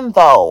instance, even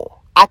though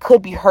I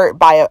could be hurt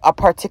by a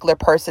particular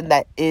person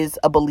that is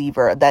a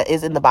believer, that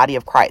is in the body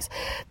of Christ,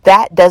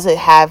 that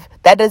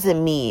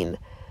doesn't mean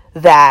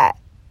that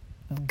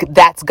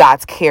that's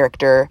God's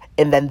character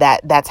and then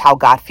that's how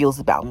God feels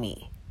about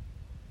me.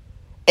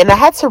 And I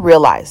had to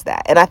realize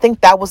that. And I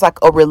think that was like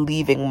a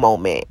relieving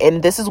moment.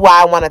 And this is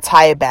why I want to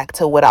tie it back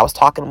to what I was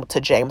talking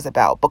to James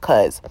about,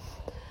 because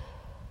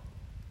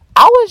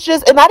I was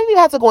just, and I didn't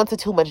even have to go into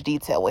too much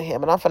detail with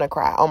him, and I'm finna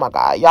cry. Oh my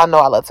God. Y'all know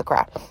I love to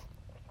cry.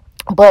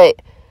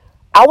 But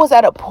I was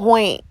at a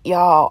point,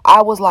 y'all,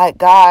 I was like,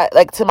 God,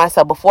 like to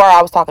myself before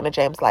I was talking to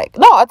James, like,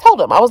 no, I told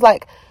him, I was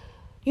like,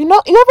 you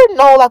ever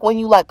know, like when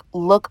you like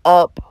look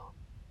up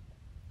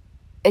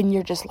and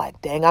you're just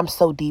like, dang, I'm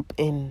so deep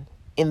in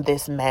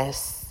this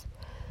mess.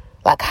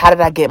 Like, how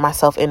did I get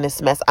myself in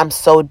this mess? I'm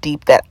so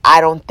deep that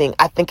I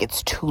think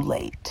it's too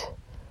late.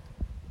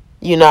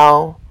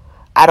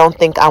 I don't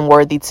think I'm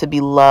worthy to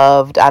be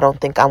loved. I don't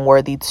think I'm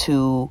worthy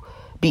to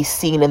be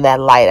seen in that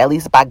light, at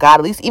least by God,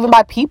 at least even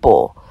by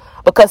people.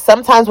 Because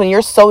sometimes when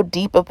you're so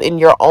deep up in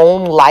your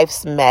own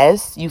life's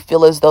mess, you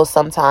feel as though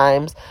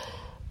sometimes,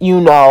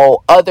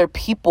 other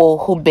people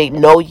who may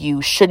know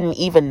you shouldn't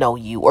even know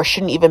you or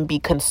shouldn't even be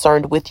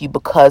concerned with you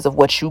because of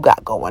what you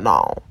got going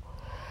on.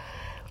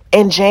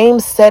 And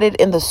James said it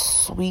in the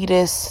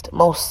sweetest,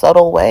 most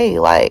subtle way.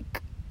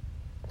 Like,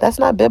 that's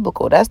not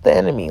biblical. That's the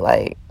enemy.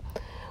 Like,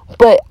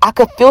 but I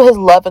could feel his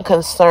love and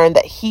concern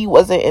that he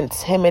wasn't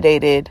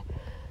intimidated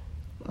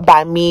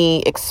by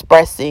me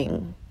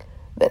expressing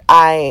that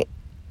I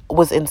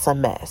was in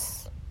some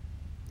mess.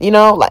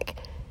 Like,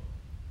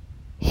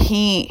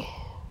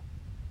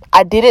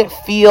 I didn't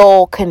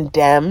feel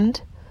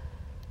condemned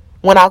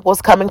when I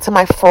was coming to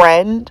my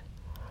friend.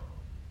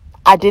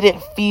 I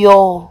didn't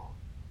feel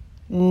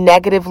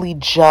negatively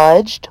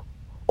judged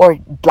or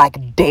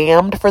like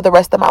damned for the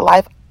rest of my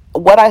life.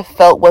 What I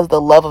felt was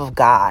the love of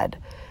God.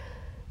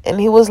 And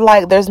he was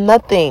like, there's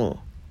nothing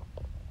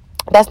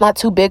that's not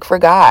too big for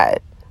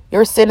God.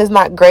 Your sin is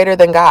not greater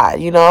than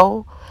God,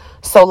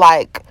 So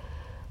like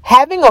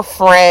having a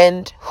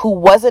friend who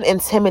wasn't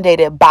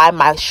intimidated by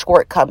my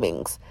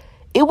shortcomings,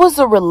 it was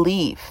a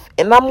relief.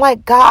 And I'm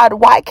like, God,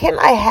 why can't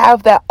I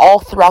have that all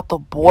throughout the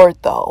board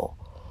though?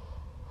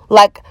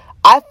 Like,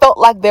 I felt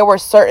like there were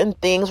certain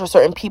things or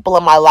certain people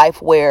in my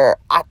life where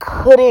I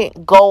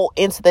couldn't go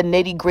into the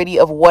nitty gritty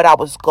of what I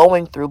was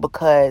going through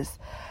because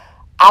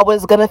I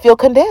was going to feel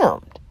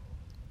condemned.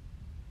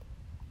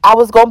 I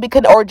was going to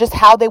be, or just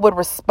how they would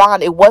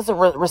respond. It wasn't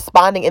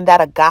responding in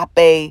that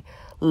agape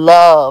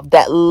love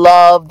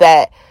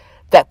that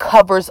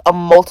covers a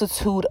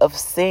multitude of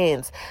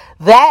sins.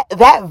 That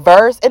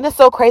verse, and it's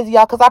so crazy,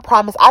 y'all, because I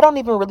promise I don't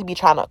even really be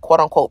trying to quote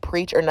unquote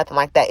preach or nothing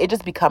like that. It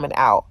just be coming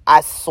out. I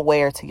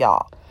swear to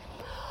y'all.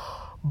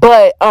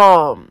 But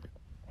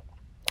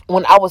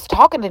when I was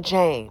talking to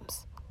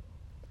James,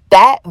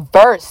 that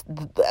verse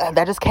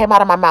that just came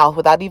out of my mouth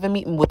without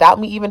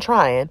me even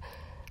trying,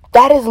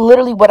 that is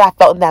literally what I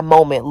felt in that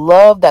moment.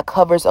 Love that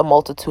covers a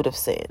multitude of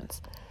sins.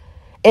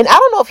 And I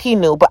don't know if he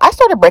knew, but I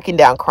started breaking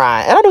down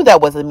crying. And I knew that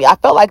wasn't me. I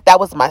felt like that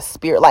was my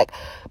spirit. Like,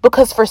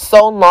 because for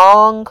so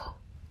long,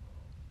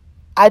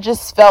 I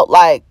just felt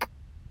like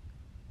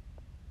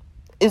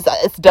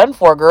it's done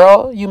for,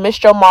 girl. You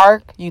missed your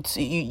mark. You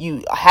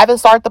haven't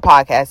started the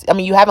podcast. I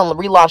mean, you haven't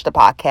relaunched the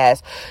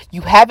podcast.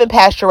 You haven't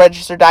passed your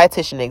registered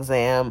dietitian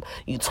exam.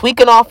 You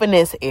tweaking off in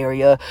this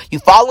area. You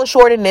falling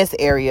short in this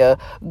area.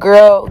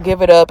 Girl,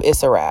 give it up.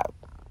 It's a wrap.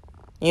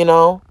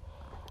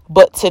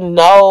 But to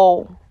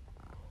know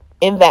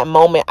in that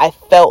moment, I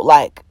felt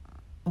like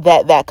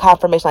that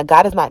confirmation, like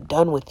God is not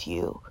done with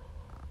you.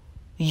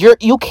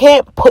 You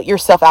can't put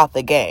yourself out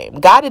the game.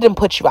 God didn't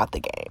put you out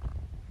the game.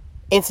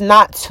 It's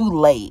not too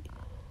late.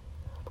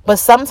 But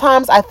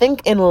sometimes I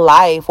think in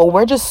life, when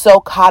we're just so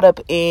caught up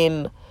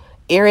in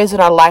areas in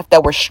our life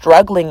that we're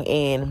struggling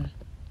in,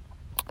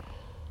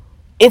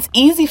 it's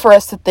easy for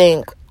us to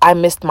think, I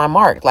missed my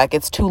mark. Like,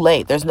 it's too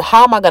late.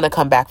 How am I going to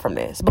come back from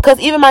this? Because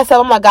even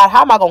myself, I'm like, God,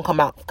 how am I going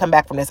to come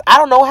back from this? I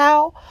don't know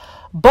how.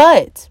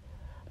 But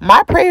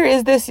my prayer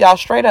is this, y'all,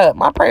 straight up.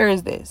 My prayer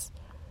is this.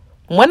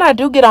 When I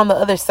do get on the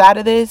other side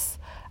of this,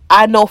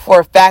 I know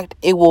for a fact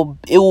it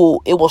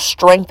will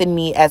strengthen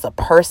me as a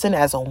person,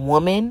 as a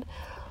woman,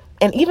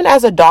 and even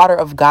as a daughter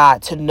of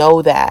God, to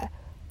know that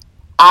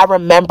I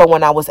remember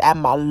when I was at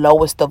my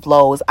lowest of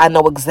lows. I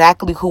know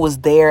exactly who was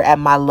there at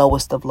my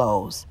lowest of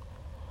lows.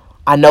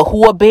 I know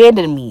who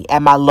abandoned me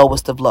at my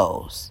lowest of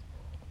lows.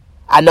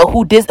 I know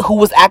who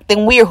was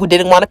acting weird, who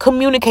didn't want to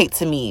communicate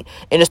to me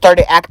and just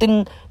started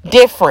acting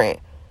different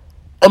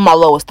in my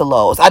lowest of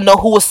lows. I know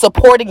who was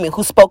supporting me,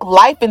 who spoke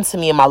life into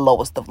me in my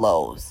lowest of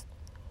lows.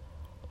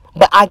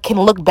 But I can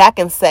look back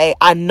and say,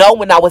 I know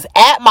when I was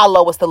at my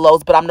lowest of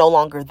lows, but I'm no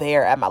longer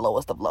there at my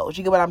lowest of lows.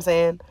 You get what I'm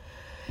saying?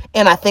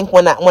 And I think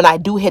when I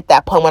do hit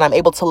that point, when I'm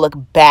able to look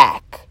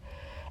back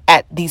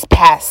at these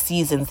past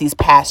seasons, these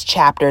past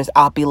chapters,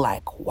 I'll be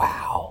like,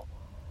 wow,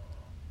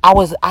 I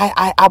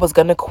was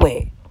gonna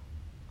quit,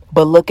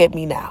 but look at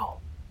me now,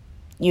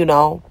 you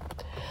know?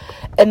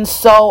 And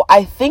so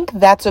I think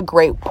that's a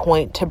great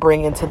point to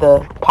bring into the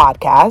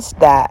podcast,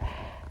 that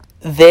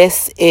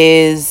this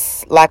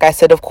is, like I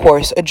said, of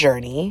course, a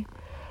journey.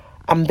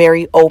 I'm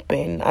very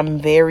open. I'm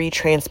very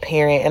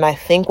transparent. And I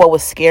think what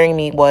was scaring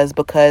me was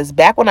because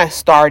back when I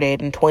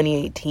started in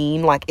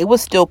 2018, like, it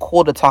was still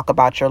cool to talk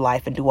about your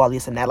life and do all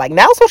this and that. Like,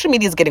 now social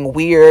media is getting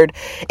weird.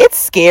 It's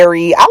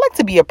scary. I like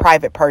to be a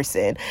private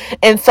person.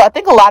 And so I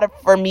think a lot of,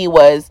 for me,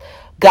 was,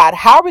 God,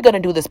 how are we going to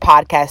do this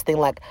podcast thing?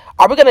 Like,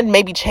 are we going to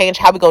maybe change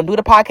how we're going to do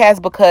the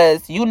podcast?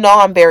 Because,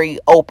 I'm very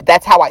open.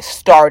 That's how I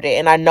started.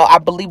 And I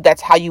believe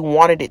that's how you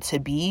wanted it to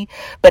be.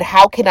 But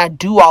how can I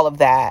do all of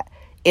that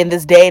in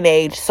this day and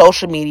age?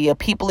 Social media,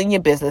 people in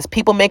your business,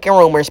 people making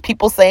rumors,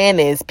 people saying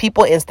this,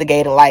 people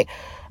instigating. Like,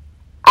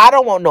 I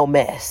don't want no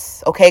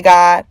mess. Okay,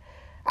 God?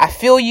 I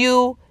feel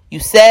you.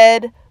 You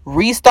said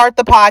restart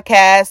the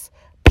podcast.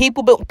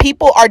 People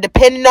are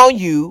depending on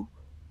you.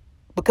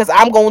 Because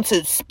I'm going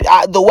to,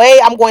 the way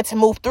I'm going to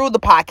move through the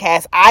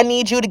podcast, I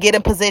need you to get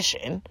in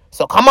position.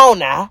 So come on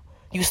now.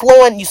 You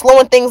slowing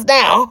things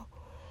down.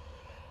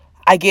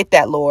 I get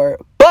that,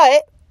 Lord.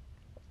 But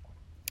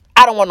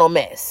I don't want no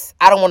mess.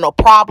 I don't want no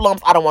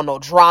problems. I don't want no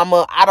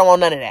drama. I don't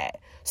want none of that.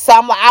 So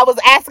I was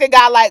asking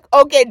God, like,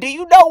 okay, do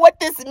you know what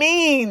this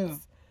means?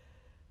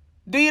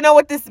 Do you know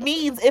what this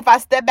means if I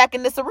step back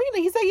in this arena?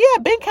 He said,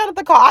 yeah, Ben counted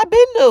the call. I've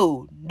been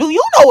new. Do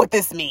you know what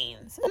this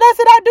means? And I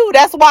said, I do.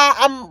 That's why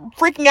I'm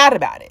freaking out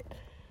about it.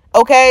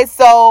 Okay,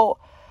 so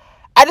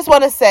I just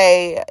want to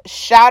say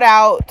shout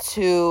out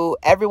to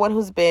everyone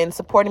who's been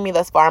supporting me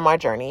thus far in my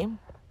journey.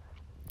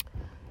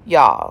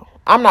 Y'all,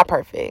 I'm not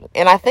perfect.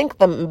 And I think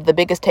the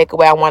biggest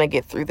takeaway I want to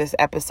get through this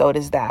episode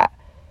is that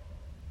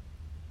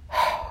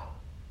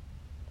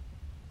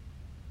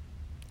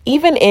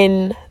even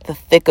in the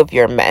thick of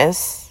your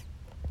mess,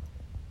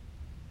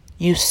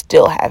 you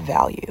still have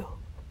value.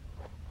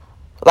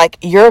 Like,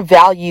 your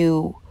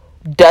value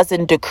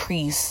doesn't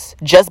decrease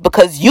just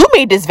because you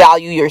may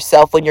disvalue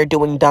yourself when you're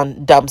doing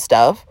dumb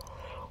stuff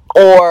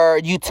or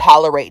you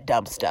tolerate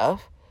dumb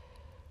stuff.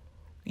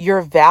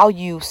 Your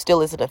value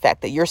still isn't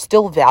affected. You're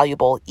still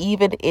valuable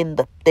even in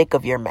the thick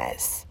of your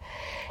mess.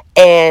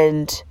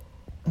 And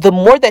the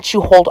more that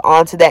you hold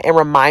on to that and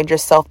remind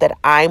yourself that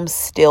I'm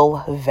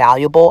still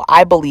valuable,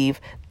 I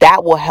believe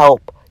that will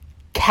help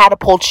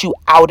catapult you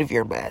out of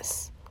your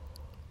mess.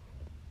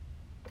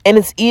 And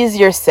it's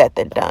easier said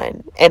than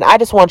done. And I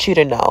just want you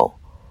to know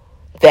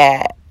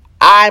that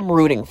I'm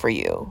rooting for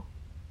you.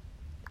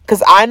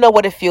 Because I know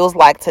what it feels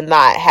like to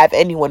not have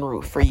anyone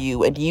root for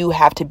you. And you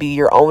have to be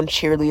your own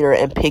cheerleader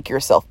and pick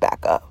yourself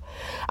back up.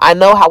 I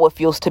know how it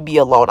feels to be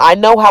alone. I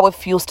know how it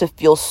feels to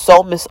feel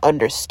so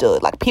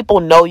misunderstood. Like,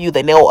 people know you,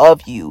 they know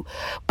of you.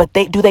 But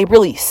do they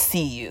really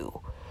see you?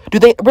 Do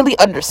they really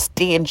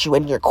understand you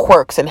and your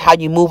quirks and how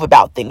you move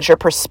about things, your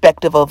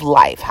perspective of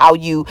life, how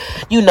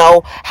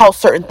how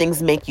certain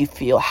things make you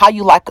feel, how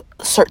you like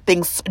certain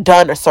things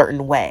done a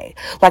certain way?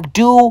 Like,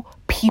 do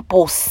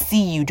people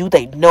see you? Do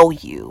they know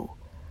you?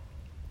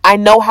 I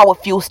know how it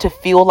feels to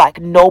feel like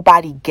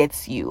nobody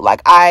gets you.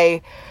 Like,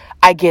 I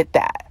get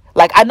that.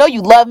 Like, I know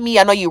you love me.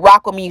 I know you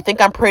rock with me. You think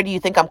I'm pretty. You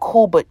think I'm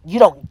cool, but you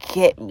don't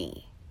get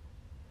me.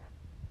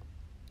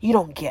 You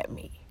don't get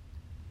me.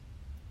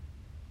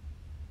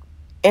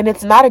 And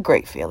it's not a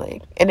great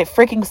feeling. And it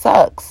freaking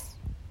sucks.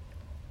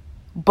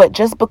 But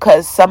just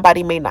because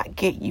somebody may not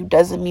get you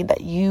doesn't mean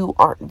that you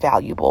aren't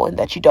valuable and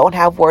that you don't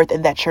have worth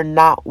and that you're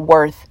not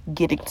worth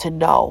getting to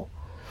know.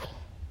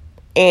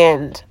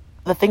 And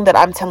the thing that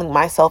I'm telling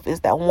myself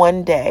is that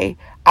one day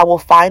I will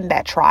find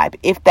that tribe,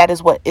 if that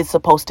is what is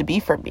supposed to be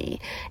for me.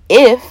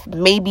 If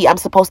maybe I'm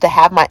supposed to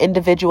have my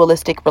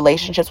individualistic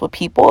relationships with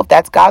people, if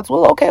that's God's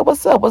will, okay,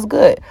 what's up? What's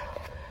good?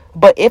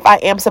 But if I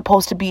am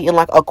supposed to be in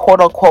like a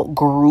quote unquote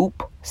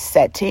group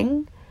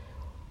setting,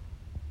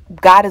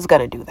 God is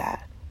going to do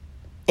that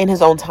in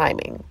his own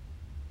timing.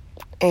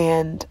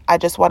 And I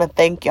just want to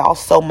thank y'all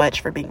so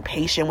much for being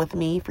patient with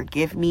me.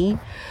 Forgive me.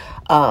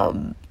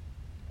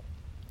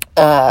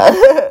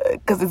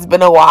 Because it's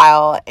been a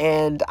while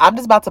and I'm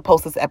just about to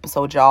post this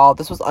episode, y'all.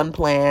 This was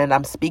unplanned.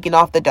 I'm speaking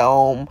off the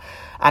dome.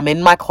 I'm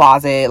in my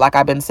closet, like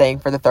I've been saying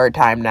for the third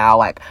time now.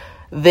 Like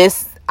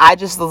this, I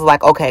just was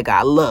like, okay,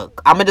 God,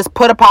 look, I'm gonna just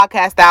put a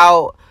podcast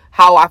out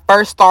how I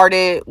first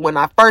started, when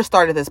I first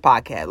started this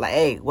podcast. Like,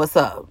 hey, what's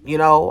up?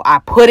 I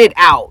put it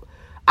out.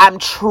 I'm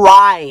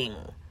trying.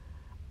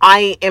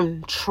 I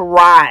am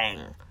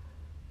trying.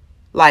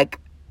 Like,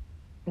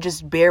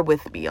 just bear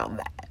with me on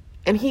that.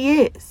 And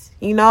he is,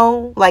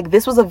 like,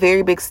 this was a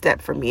very big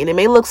step for me. And it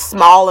may look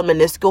small and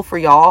minuscule for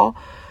y'all,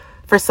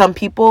 for some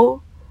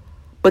people,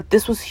 but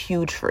this was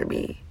huge for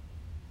me.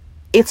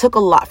 It took a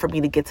lot for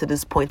me to get to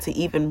this point, to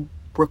even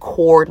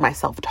record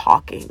myself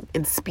talking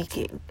and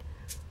speaking.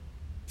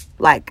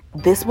 Like,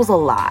 this was a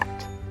lot,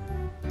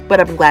 but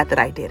I'm glad that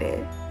I did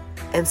it.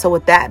 And so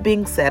with that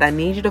being said, I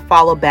need you to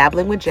follow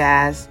Babbling with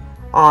Jazz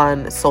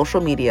on social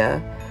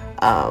media.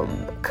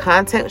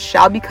 Content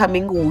shall be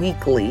coming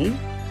weekly.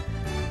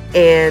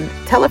 And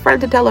tell a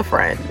friend to tell a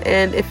friend.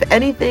 And if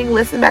anything,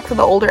 listen back to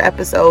the older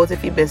episodes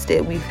if you missed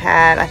it. We've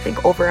had, I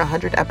think, over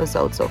 100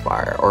 episodes so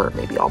far, or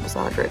maybe almost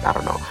 100. I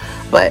don't know.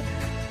 But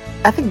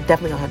I think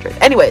definitely 100.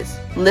 Anyways,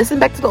 listen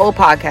back to the old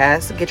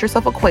podcast. Get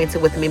yourself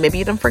acquainted with me. Maybe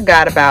you done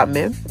forgot about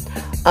me.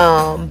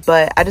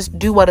 But I just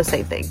do want to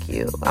say thank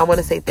you. I want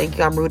to say thank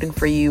you. I'm rooting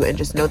for you, and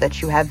just know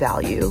that you have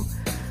value.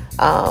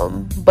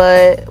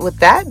 But with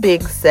that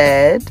being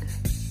said,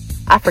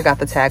 I forgot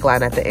the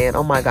tagline at the end.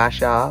 Oh my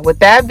gosh, y'all. With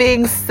that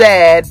being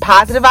said,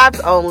 positive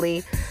vibes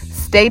only.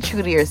 Stay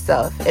true to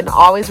yourself, and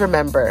always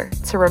remember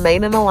to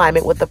remain in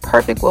alignment with the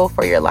perfect will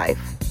for your life,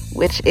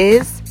 which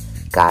is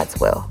God's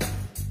will.